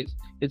boundaries in place,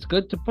 it's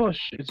good to push.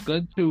 It's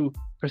good to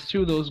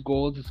pursue those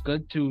goals. It's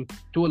good to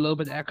do a little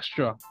bit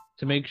extra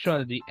to make sure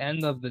at the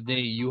end of the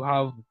day you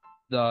have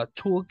the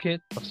toolkit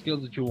of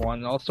skills that you want,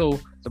 and also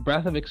the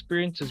breadth of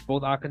experiences,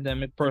 both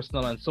academic,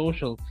 personal, and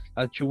social,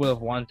 that you would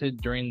have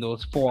wanted during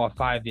those 4 or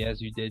 5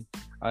 years you did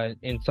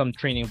in some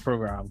training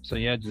program. So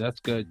yeah, that's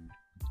good.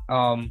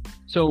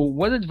 So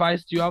what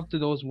advice do you have to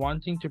those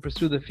wanting to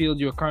pursue the field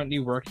you're currently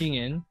working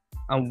in,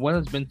 and what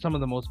has been some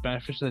of the most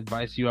beneficial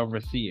advice you have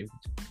received?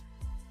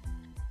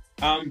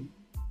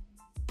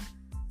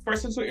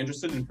 Persons who are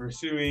interested in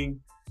pursuing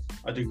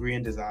a degree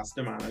in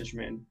disaster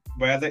management,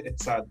 whether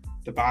it's at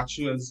the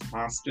bachelor's,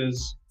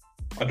 master's,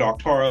 or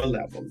doctoral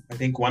level, I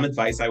think one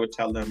advice I would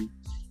tell them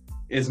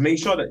is make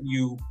sure that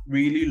you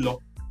really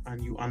look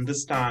and you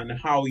understand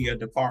how your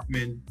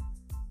department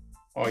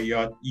or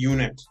your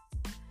unit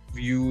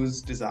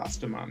views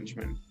disaster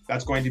management.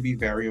 That's going to be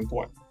very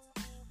important.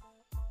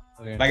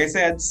 Okay. Like I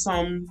said,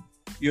 some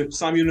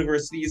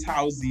universities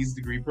house these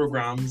degree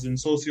programs in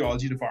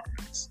sociology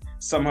departments.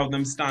 Some of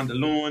them stand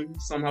alone,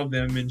 some of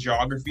them in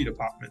geography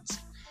departments.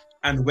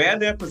 And where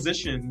they're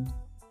positioned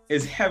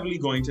is heavily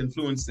going to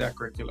influence their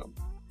curriculum.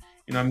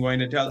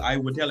 I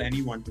would tell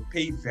anyone to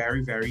pay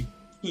very, very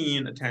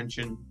keen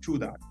attention to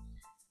that.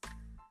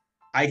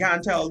 I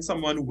can't tell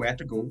someone where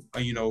to go.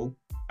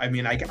 I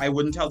mean, I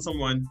wouldn't tell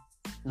someone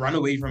run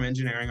away from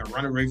engineering or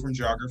run away from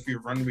geography or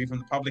run away from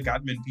the public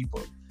admin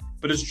people.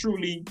 But it's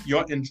truly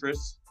your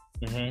interest.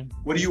 Mm-hmm.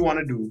 What do you want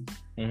to do?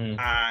 Mm-hmm.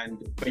 And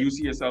where you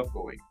see yourself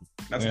going.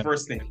 That's the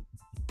first thing.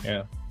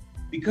 Yeah.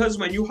 Because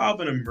when you have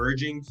an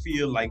emerging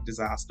field like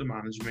disaster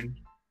management,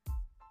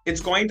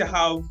 it's going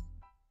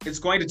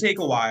to take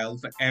a while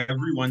for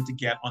everyone to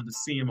get on the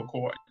same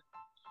accord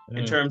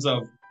in terms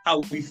of how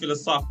we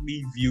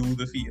philosophically view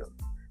the field.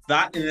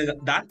 That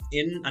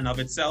in and of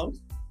itself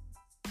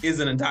is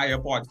an entire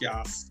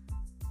podcast,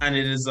 and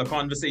it is a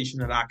conversation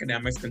that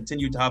academics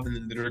continue to have in the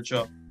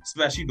literature,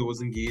 especially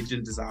those engaged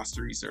in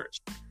disaster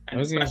research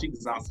and especially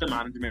disaster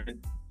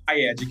management,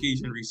 higher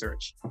education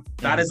research.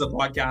 That is a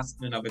podcast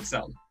in and of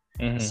itself.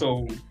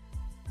 So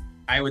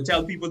I would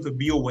tell people to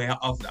be aware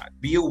of that.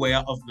 Be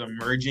aware of the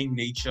emerging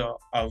nature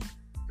of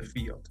the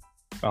field.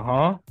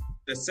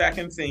 The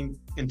second thing,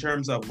 in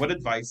terms of what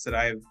advice that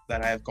I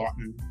have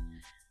gotten,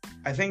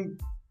 I think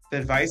the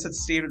advice that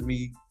stayed with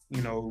me,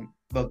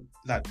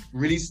 that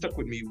really stuck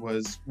with me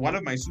was one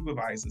of my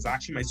supervisors,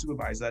 actually my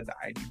supervisor at the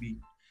IDB.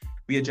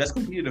 We had just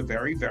completed a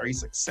very, very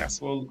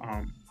successful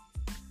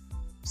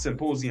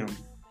symposium.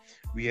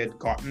 We had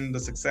gotten the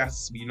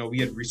success, we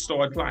had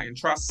restored client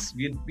trust.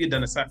 We had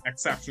done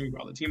exceptionally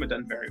well. The team had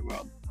done very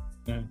well.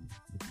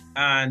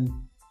 And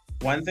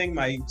one thing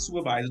my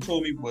supervisor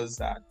told me was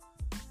that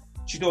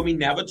she told me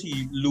never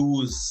to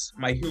lose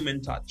my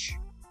human touch.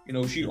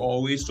 She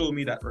always told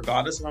me that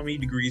regardless of how many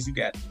degrees you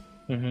get,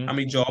 how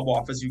many job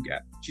offers you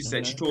get, she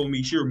said,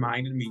 she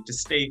reminded me to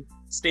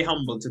stay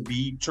humble,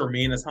 to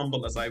remain as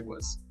humble as I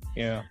was.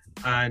 Yeah.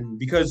 And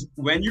because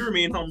when you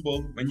remain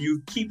humble, when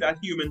you keep that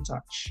human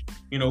touch,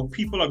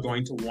 people are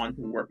going to want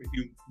to work with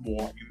you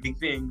more. You make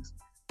things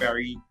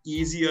very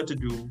easier to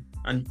do.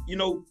 And,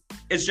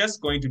 it's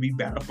just going to be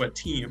better for a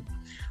team.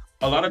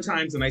 A lot of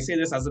times, and I say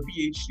this as a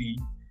PhD,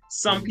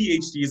 some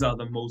PhDs are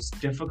the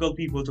most difficult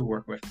people to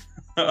work with.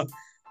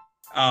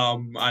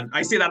 And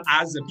I say that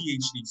as a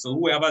PhD. So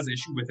whoever has an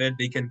issue with it,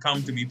 they can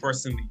come to me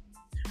personally.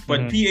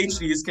 But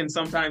PhDs can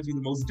sometimes be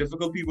the most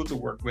difficult people to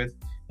work with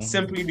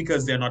simply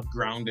because they're not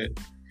grounded.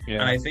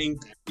 Yeah. And I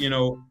think,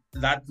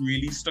 that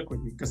really stuck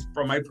with me because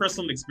from my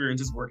personal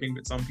experiences working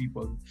with some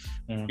people,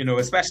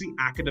 especially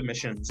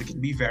academicians, it can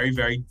be very,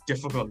 very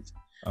difficult.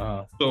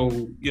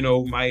 So,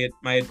 my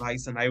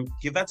advice, and I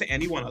give that to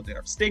anyone out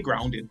there, stay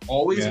grounded.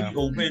 Always be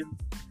open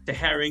to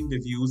hearing the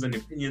views and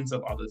opinions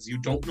of others. You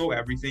don't know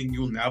everything.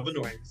 You'll never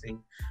know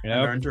anything. And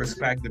learn to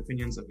respect the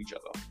opinions of each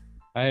other.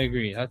 I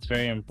agree. That's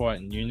very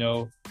important.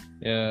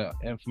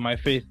 And from my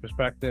faith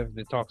perspective,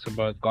 it talks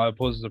about God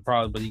opposes the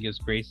proud, but he gives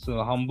grace to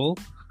the humble.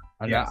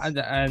 And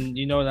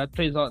that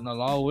plays out in a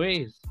lot of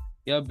ways.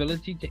 Your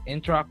ability to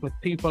interact with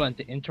people and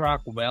to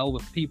interact well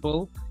with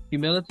people.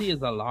 Humility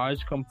is a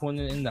large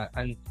component in that.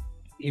 And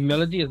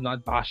humility is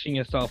not bashing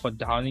yourself or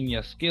downing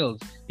your skills.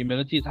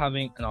 Humility is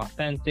having an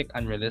authentic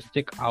and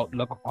realistic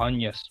outlook on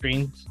your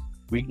strengths,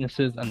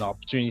 weaknesses, and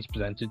opportunities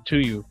presented to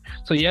you.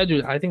 So yeah,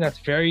 dude, I think that's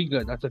very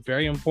good. That's a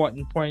very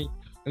important point.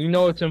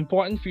 It's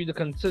important for you to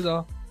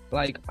consider,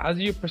 like, as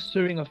you're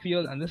pursuing a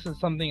field, and this is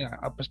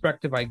a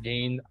perspective I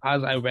gained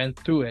as I went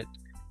through it.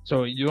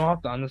 So you don't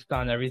have to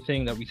understand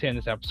everything that we say in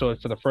this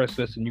episode for the first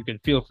listen. You can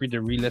feel free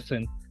to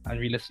re-listen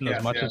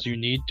as much as you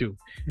need to.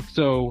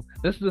 So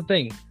this is the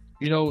thing,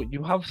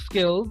 you have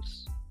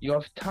skills, you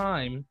have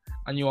time,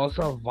 and you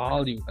also have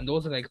value. And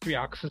those are like three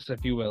axes,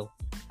 if you will.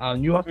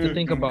 You have to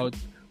think about,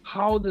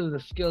 how do the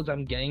skills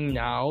I'm getting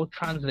now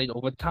translate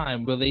over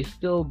time? Will they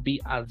still be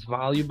as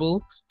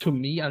valuable to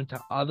me and to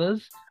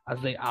others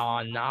as they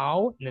are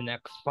now in the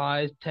next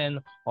 5, 10,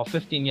 or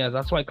 15 years?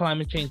 That's why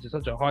climate change is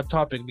such a hot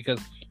topic, because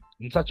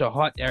it's such a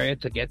hot area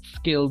to get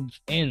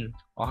skills in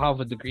or have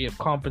a degree of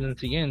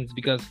competency in,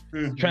 because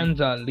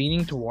trends are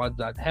leaning towards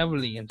that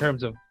heavily in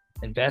terms of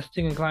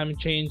investing in climate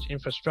change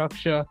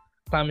infrastructure,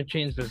 climate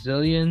change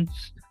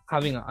resilience,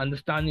 having an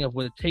understanding of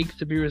what it takes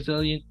to be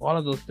resilient, all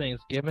of those things,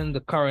 given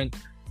the current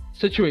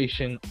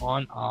situation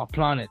on our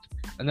planet.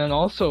 And then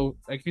also,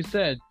 like you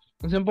said,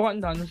 it's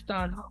important to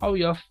understand how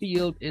your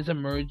field is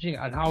emerging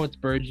and how it's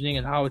burgeoning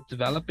and how it's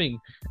developing,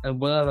 and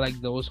what are like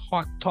those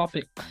hot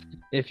topics,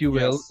 if you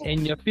will,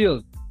 in your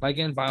field. Like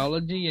in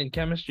biology and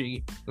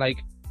chemistry, like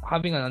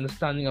having an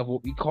understanding of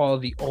what we call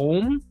the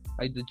ohm,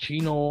 like the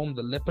genome,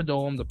 the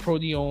lipidome, the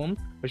proteome,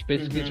 which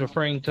basically is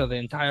referring to the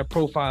entire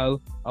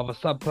profile of a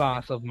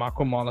subclass of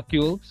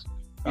macromolecules,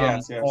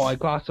 or a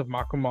class of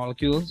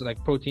macromolecules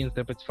like proteins,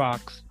 lipids,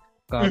 fats,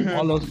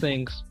 all those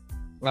things.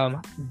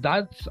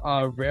 That's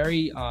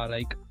very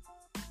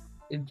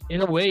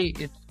in a way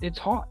it's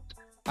hot,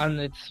 and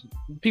it's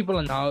people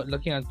are now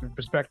looking at the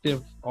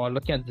perspective, or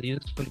looking at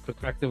diseases from the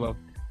perspective of,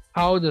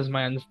 how does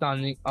my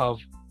understanding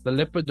of the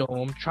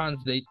lipidome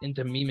translate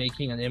into me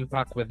making an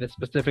impact with this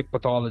specific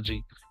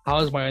pathology? How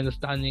is my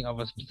understanding of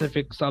a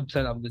specific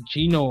subset of the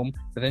genome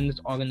within this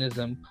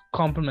organism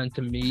complement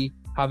to me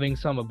having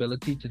some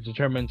ability to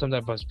determine some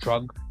type of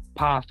drug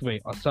pathway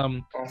or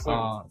some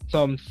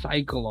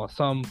cycle or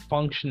some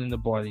function in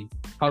the body?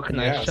 How can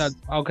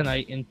how can I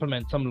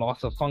implement some loss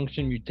of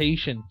function,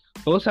 mutation,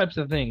 those types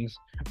of things?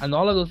 And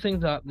all of those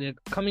things they're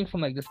coming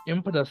from like this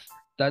impetus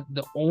that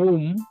the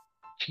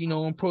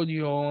genome,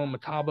 proteome,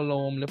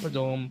 metabolome,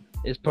 lipidome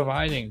is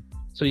providing.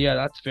 So yeah,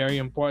 that's very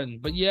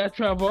important. But yeah,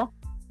 Trevor,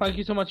 thank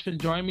you so much for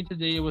joining me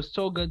today. It was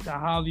so good to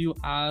have you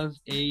as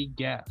a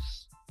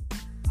guest.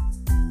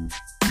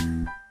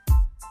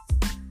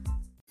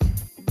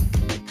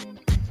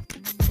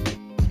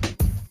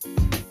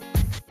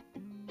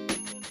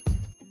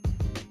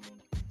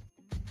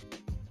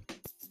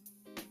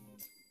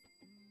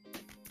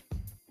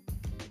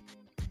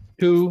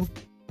 Two,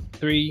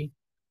 3,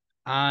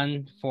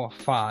 and 4,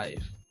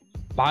 5.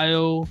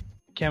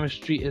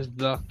 Biochemistry is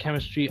the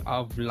chemistry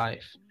of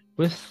life.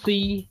 With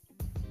CnOH,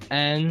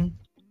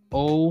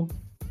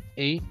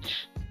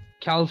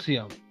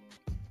 calcium,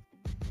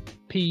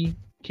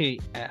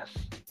 pKs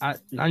at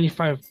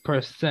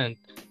 95%,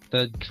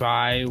 the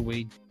dry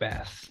weight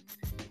best.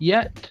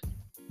 Yet,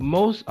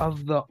 most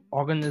of the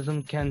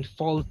organism can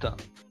falter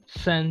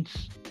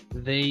since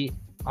they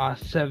are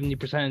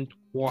 70%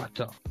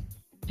 water.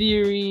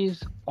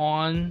 Theories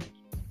on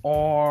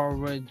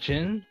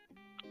origin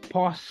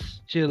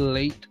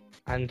postulate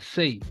and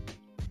say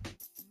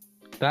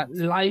that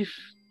life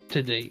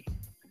today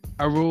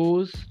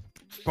arose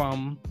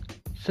from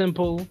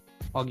simple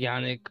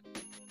organic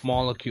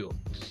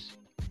molecules.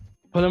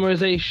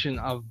 Polymerization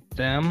of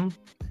them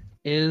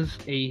is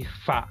a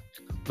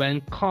fact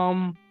when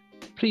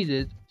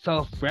completed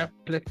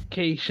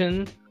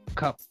self-replication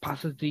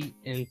capacity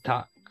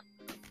intact.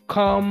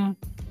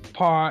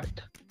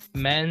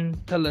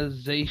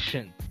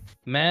 Compartmentalization,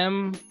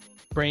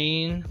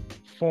 membrane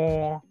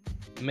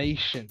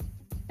formation,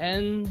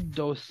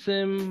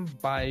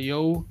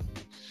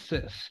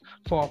 endosymbiosis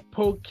for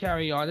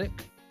prokaryotic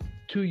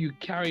to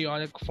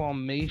eukaryotic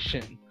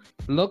formation.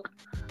 Look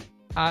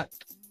at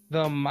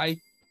the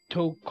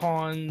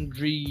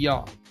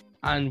mitochondria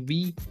and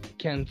we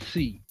can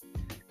see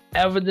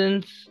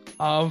evidence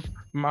of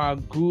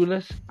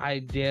Margulis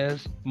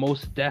ideas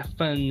most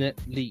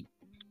definitely.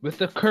 With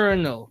the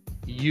kernel,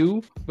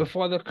 U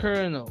before the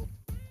kernel,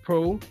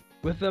 pro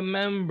with the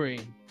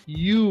membrane,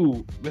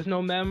 U with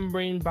no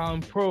membrane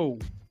bound pro,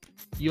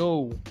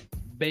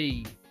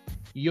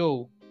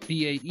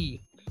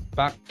 BAE,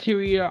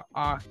 bacteria,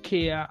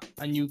 archaea,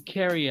 and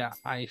eukarya,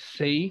 I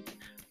say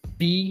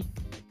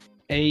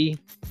BAE.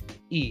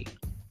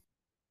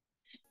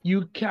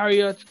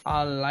 Eukaryotes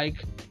are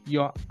like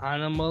your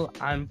animal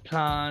and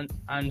plant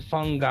and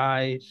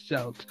fungi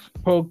cells.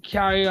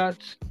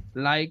 Prokaryotes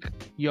like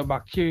your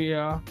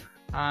bacteria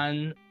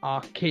and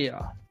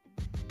archaea.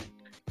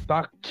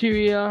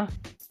 Bacteria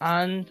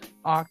and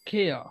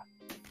archaea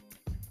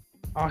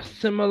are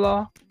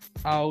similar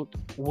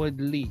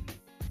outwardly,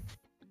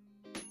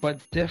 but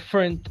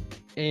different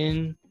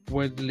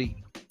inwardly.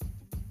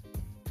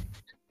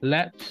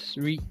 Let's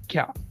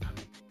recap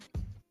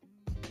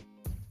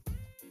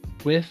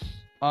with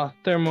a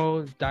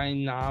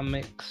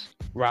thermodynamics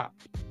wrap.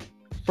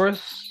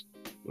 First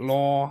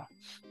law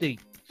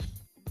states,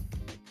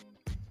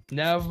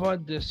 never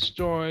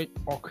destroyed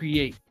or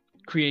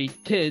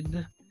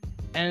created,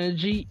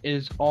 energy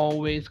is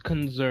always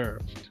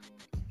conserved.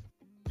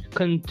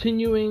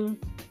 Continuing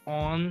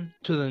on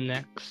to the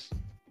next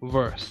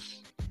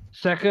verse.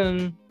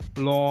 Second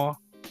law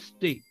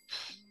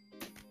states,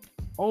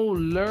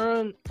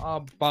 learn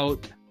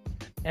about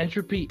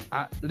entropy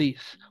at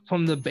least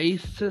from the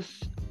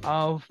basis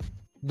of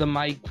the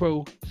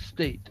micro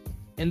state.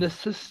 In the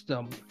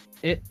system,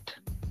 it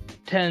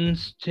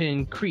tends to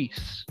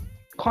increase.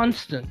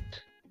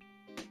 Constant,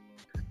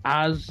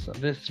 as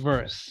this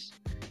verse,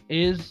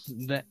 is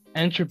the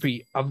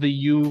entropy of the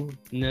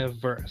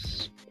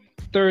universe.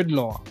 Third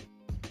law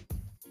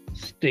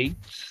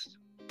states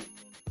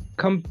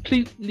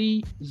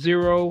completely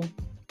zero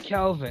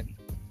Kelvin,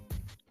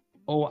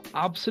 or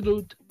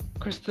absolute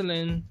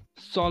crystalline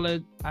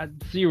solid at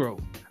zero.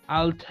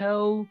 I'll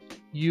tell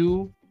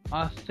you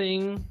a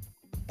thing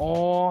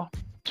or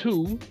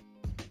two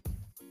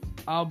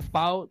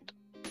about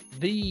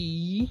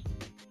the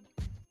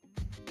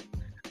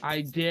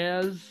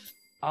ideas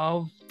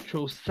of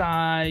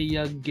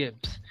Josiah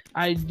Gibbs.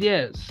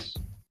 Ideas.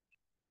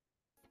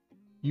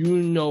 You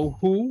know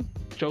who?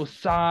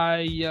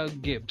 Josiah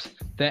Gibbs.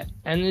 The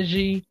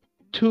energy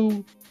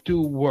to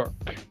do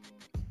work.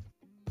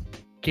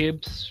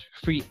 Gibbs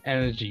free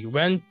energy.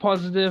 When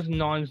positive,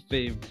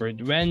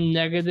 non-favored. When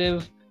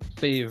negative,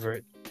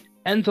 favored.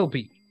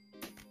 Enthalpy.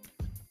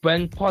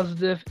 When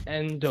positive,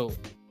 endo.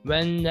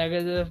 When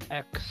negative,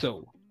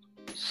 exo.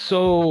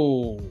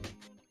 So,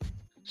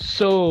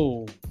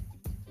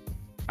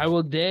 I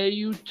will dare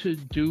you to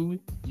do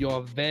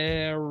your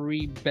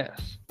very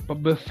best.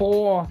 But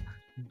before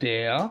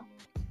there,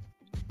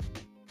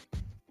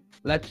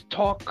 let's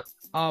talk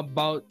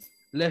about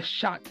Le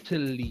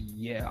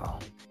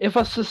Chatelier. If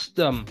a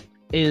system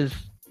is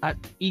at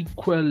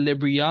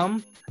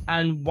equilibrium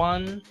and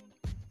one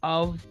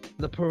of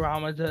the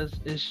parameters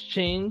is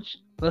changed,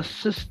 the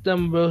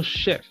system will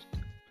shift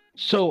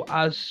so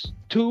as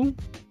to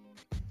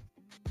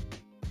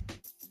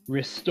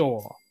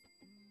restore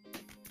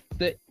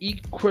the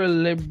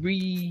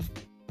equilibrium,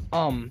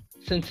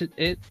 since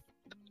it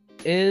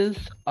is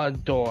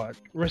adored,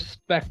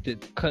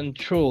 respected,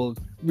 controlled,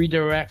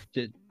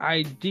 redirected,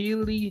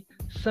 ideally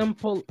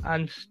simple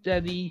and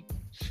steady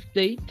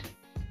state.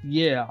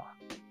 Yeah,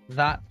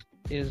 that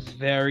is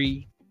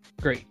very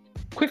great.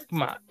 Quick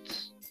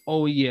maths,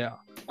 oh yeah.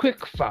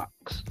 Quick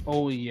facts,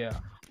 oh yeah.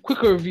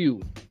 Quick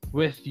review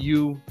with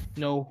you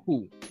know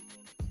who.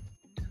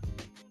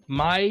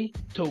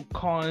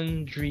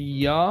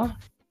 Mitochondria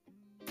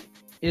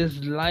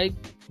is like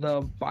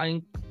the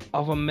Bank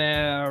of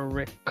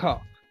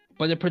America,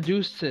 but it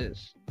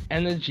produces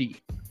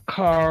energy,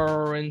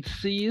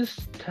 currencies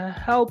to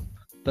help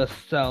the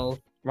cell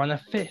run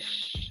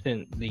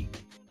efficiently.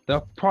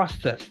 The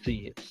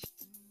processes,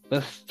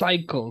 the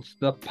cycles,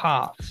 the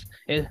paths,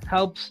 it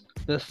helps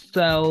the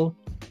cell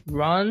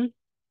run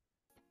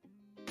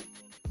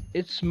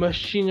its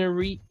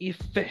machinery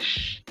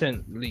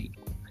efficiently.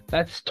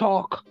 Let's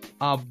talk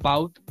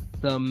about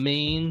the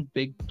main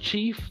big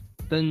chief,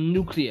 the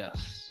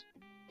nucleus,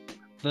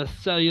 the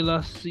cellular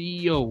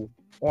CEO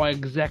or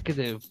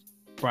executive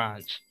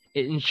branch.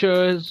 It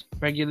ensures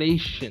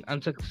regulation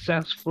and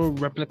successful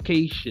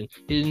replication.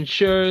 It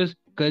ensures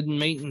good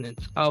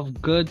maintenance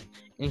of good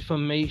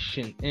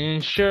information. It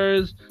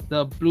ensures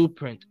the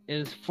blueprint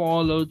is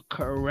followed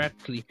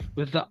correctly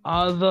with the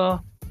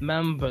other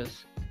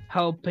members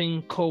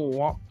helping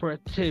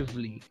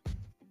cooperatively.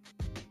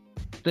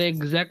 The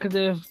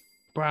executive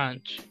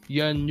branch,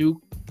 your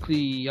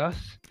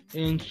nucleus,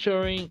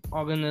 ensuring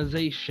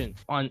organization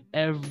on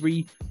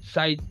every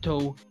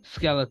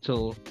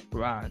cytoskeletal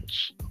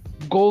branch.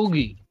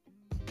 Golgi,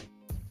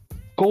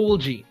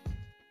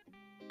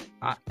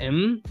 I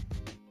am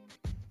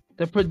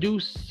the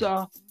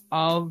producer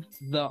of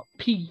the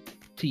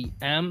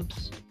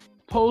PTMs,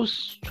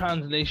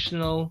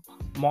 post-translational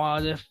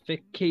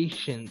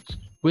modifications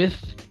with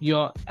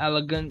your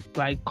elegant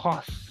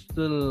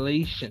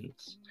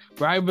glycosylations.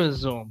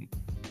 Ribosome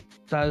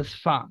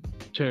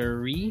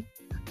satisfactory,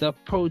 the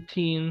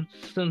protein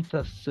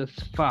synthesis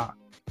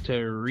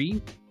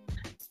factory.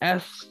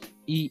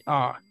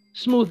 SER,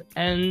 smooth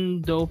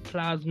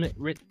endoplasmic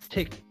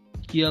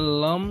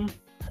reticulum,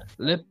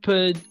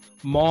 lipid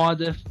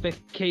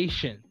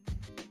modification,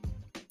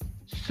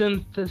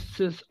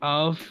 synthesis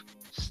of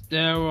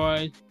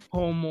steroid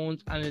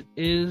hormones, and it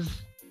is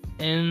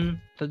in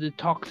the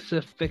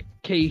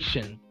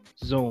detoxification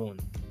zone.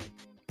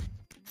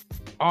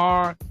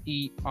 RER,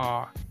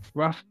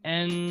 rough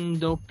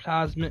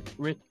endoplasmic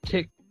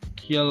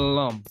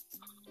reticulum,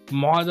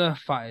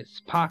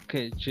 modifies,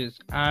 packages,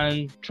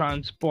 and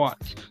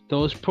transports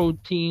those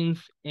proteins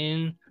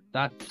in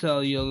that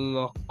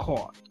cellular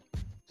cord.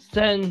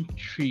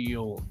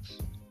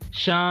 Centrioles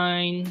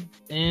shine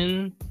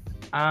in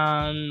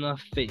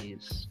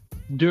anaphase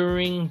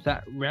during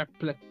that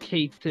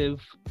replicative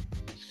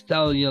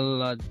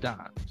cellular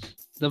dance.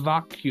 The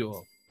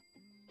vacuole,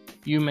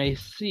 you may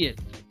see it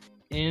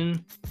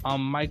in a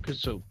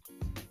microscope,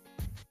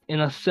 in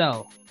a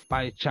cell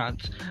by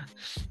chance.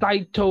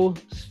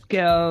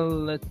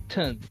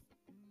 Cytoskeleton,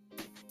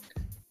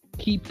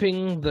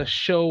 keeping the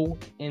show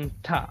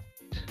intact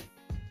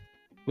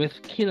with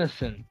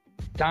kinesin,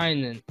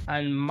 dynein,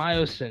 and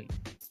myosin,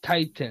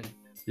 titin,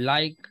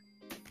 like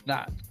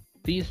that.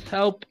 These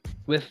help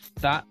with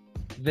that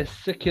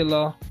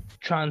vesicular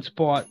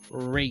transport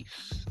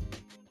race.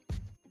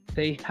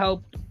 They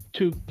help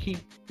to keep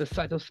the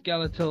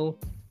cytoskeletal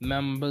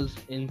members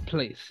in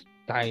place,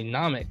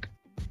 dynamic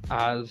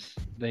as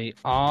they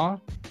are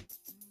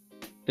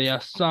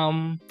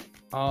some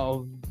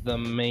of the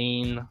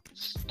main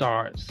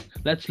stars.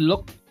 Let's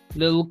look a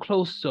little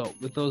closer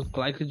with those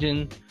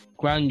glycogen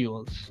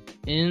granules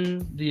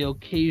in the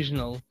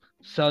occasional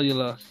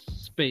cellular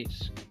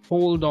space.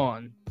 Hold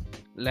on,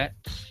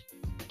 let's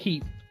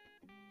keep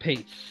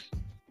pace.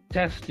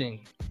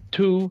 Testing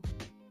 2,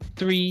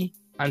 3,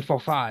 and for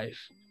 5.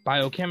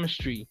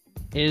 Biochemistry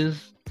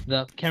is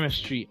the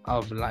chemistry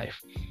of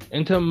life.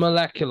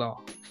 Intermolecular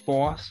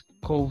force,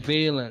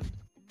 covalent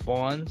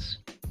bonds,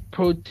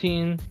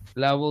 protein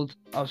levels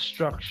of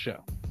structure.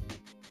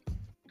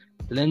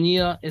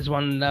 Linear is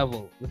one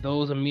level with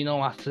those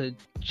amino acid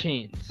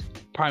chains.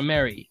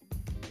 Primary,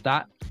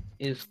 that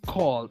is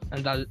called,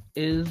 and that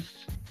is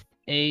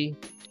a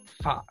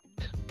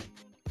fact.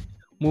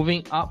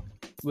 Moving up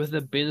with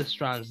the beta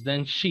strands,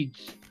 then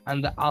sheets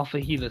and the alpha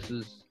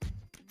helices,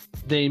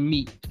 they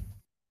meet.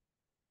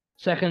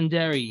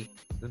 Secondary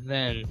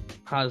then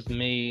has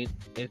made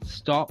its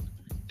stop.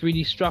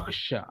 3D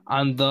structure,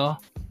 and the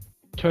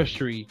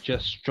tertiary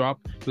just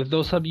dropped with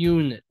those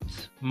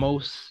subunits.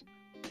 Most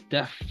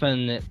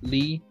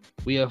definitely,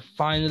 we have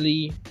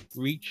finally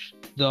reached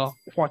the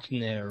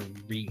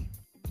quaternary.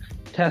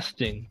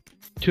 Testing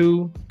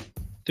 2,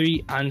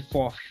 3, and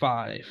 4,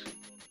 5.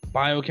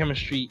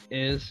 Biochemistry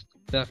is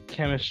the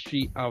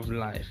chemistry of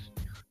life.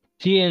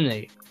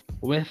 DNA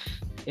with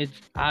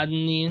its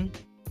adenine,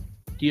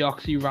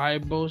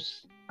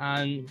 deoxyribose,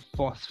 and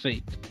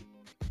phosphate.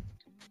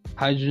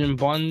 Hydrogen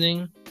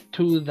bonding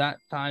to that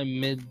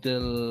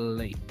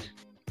thymidylate.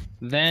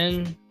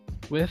 Then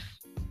with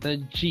the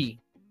G,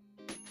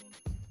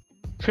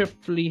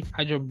 triply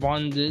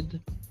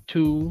hydrobonded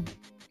to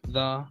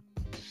the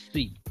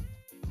C.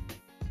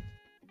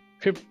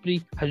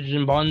 Triply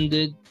hydrogen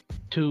bonded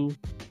to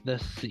the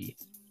C.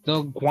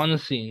 The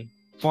guanosine,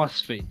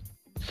 phosphate,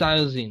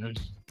 cytosine, and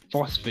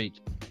phosphate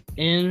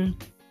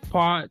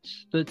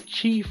imparts the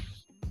chief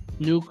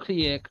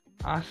nucleic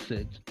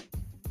acid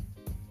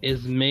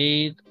is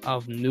made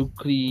of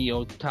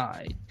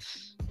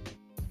nucleotides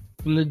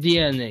from the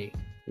DNA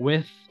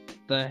with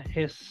the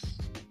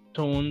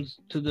histones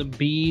to the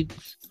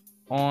beads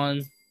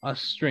on a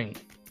string.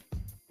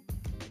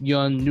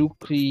 Your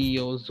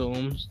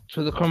nucleosomes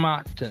to the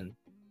chromatin,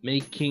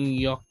 making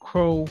your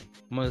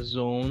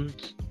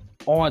chromosomes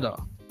order,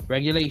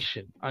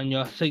 regulation, and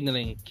your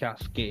signaling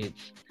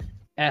cascades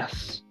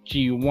S,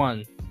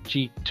 G1,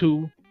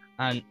 G2,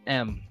 and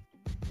M.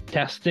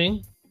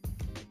 Testing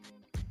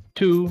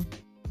 2,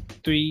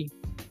 3,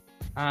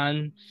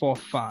 and 4,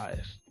 5.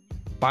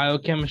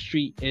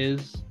 Biochemistry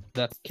is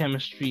the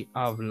chemistry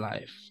of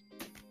life.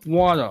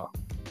 Water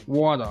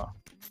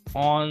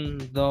on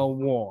the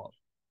wall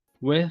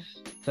with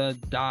the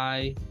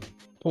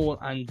dipole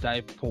and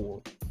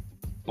dipole.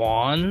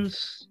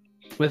 Bonds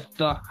with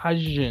the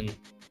hydrogen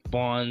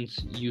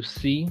bonds you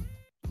see.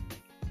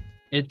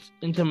 Its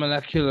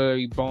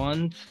intermolecular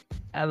bonds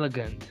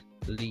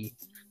elegantly.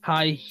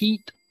 High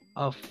heat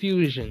of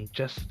fusion,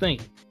 just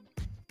think,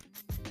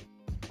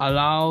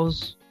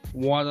 allows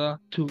water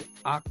to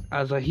act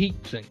as a heat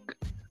sink.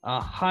 A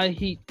high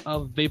heat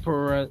of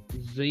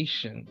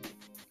vaporization.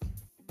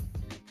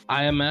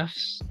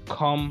 IMFs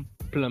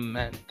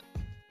complement.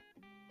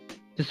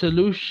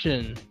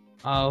 Dissolution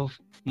of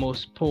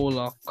most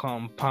polar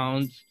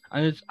compounds,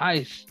 and its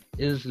ice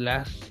is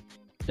less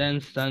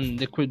dense than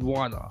liquid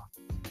water.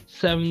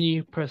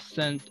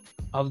 70%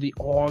 of the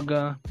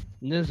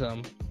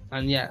organism,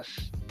 and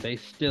yes, they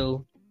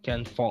still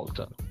can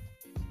falter.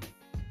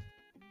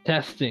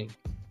 Testing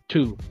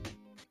 2,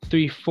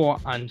 3, 4,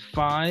 and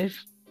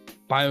 5.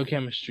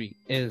 Biochemistry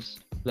is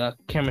the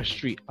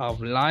chemistry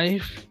of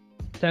life.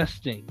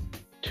 Testing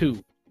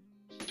 2,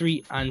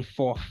 3, and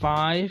 4,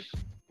 5.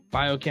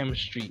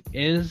 Biochemistry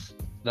is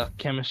the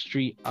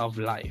chemistry of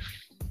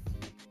life.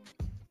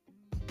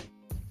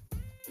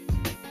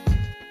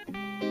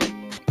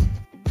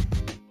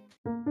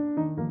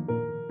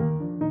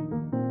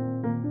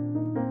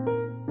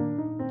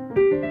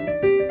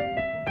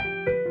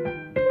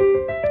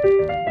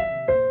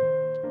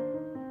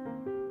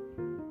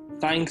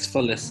 Thanks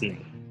for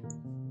listening.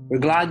 We're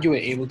glad you were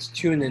able to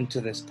tune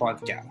into this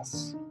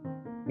podcast.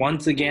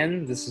 Once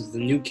again, this is The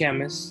New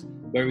Chemist,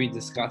 where we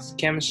discuss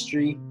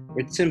chemistry,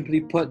 which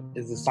simply put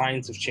is the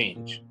science of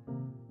change,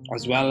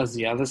 as well as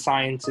the other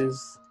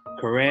sciences,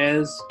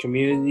 careers,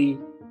 community,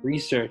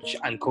 research,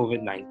 and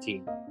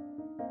COVID-19.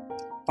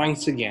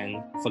 Thanks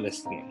again for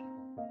listening.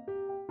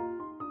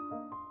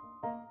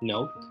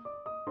 Note,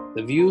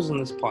 the views on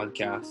this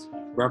podcast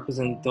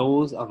represent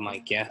those of my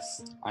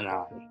guests and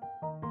I.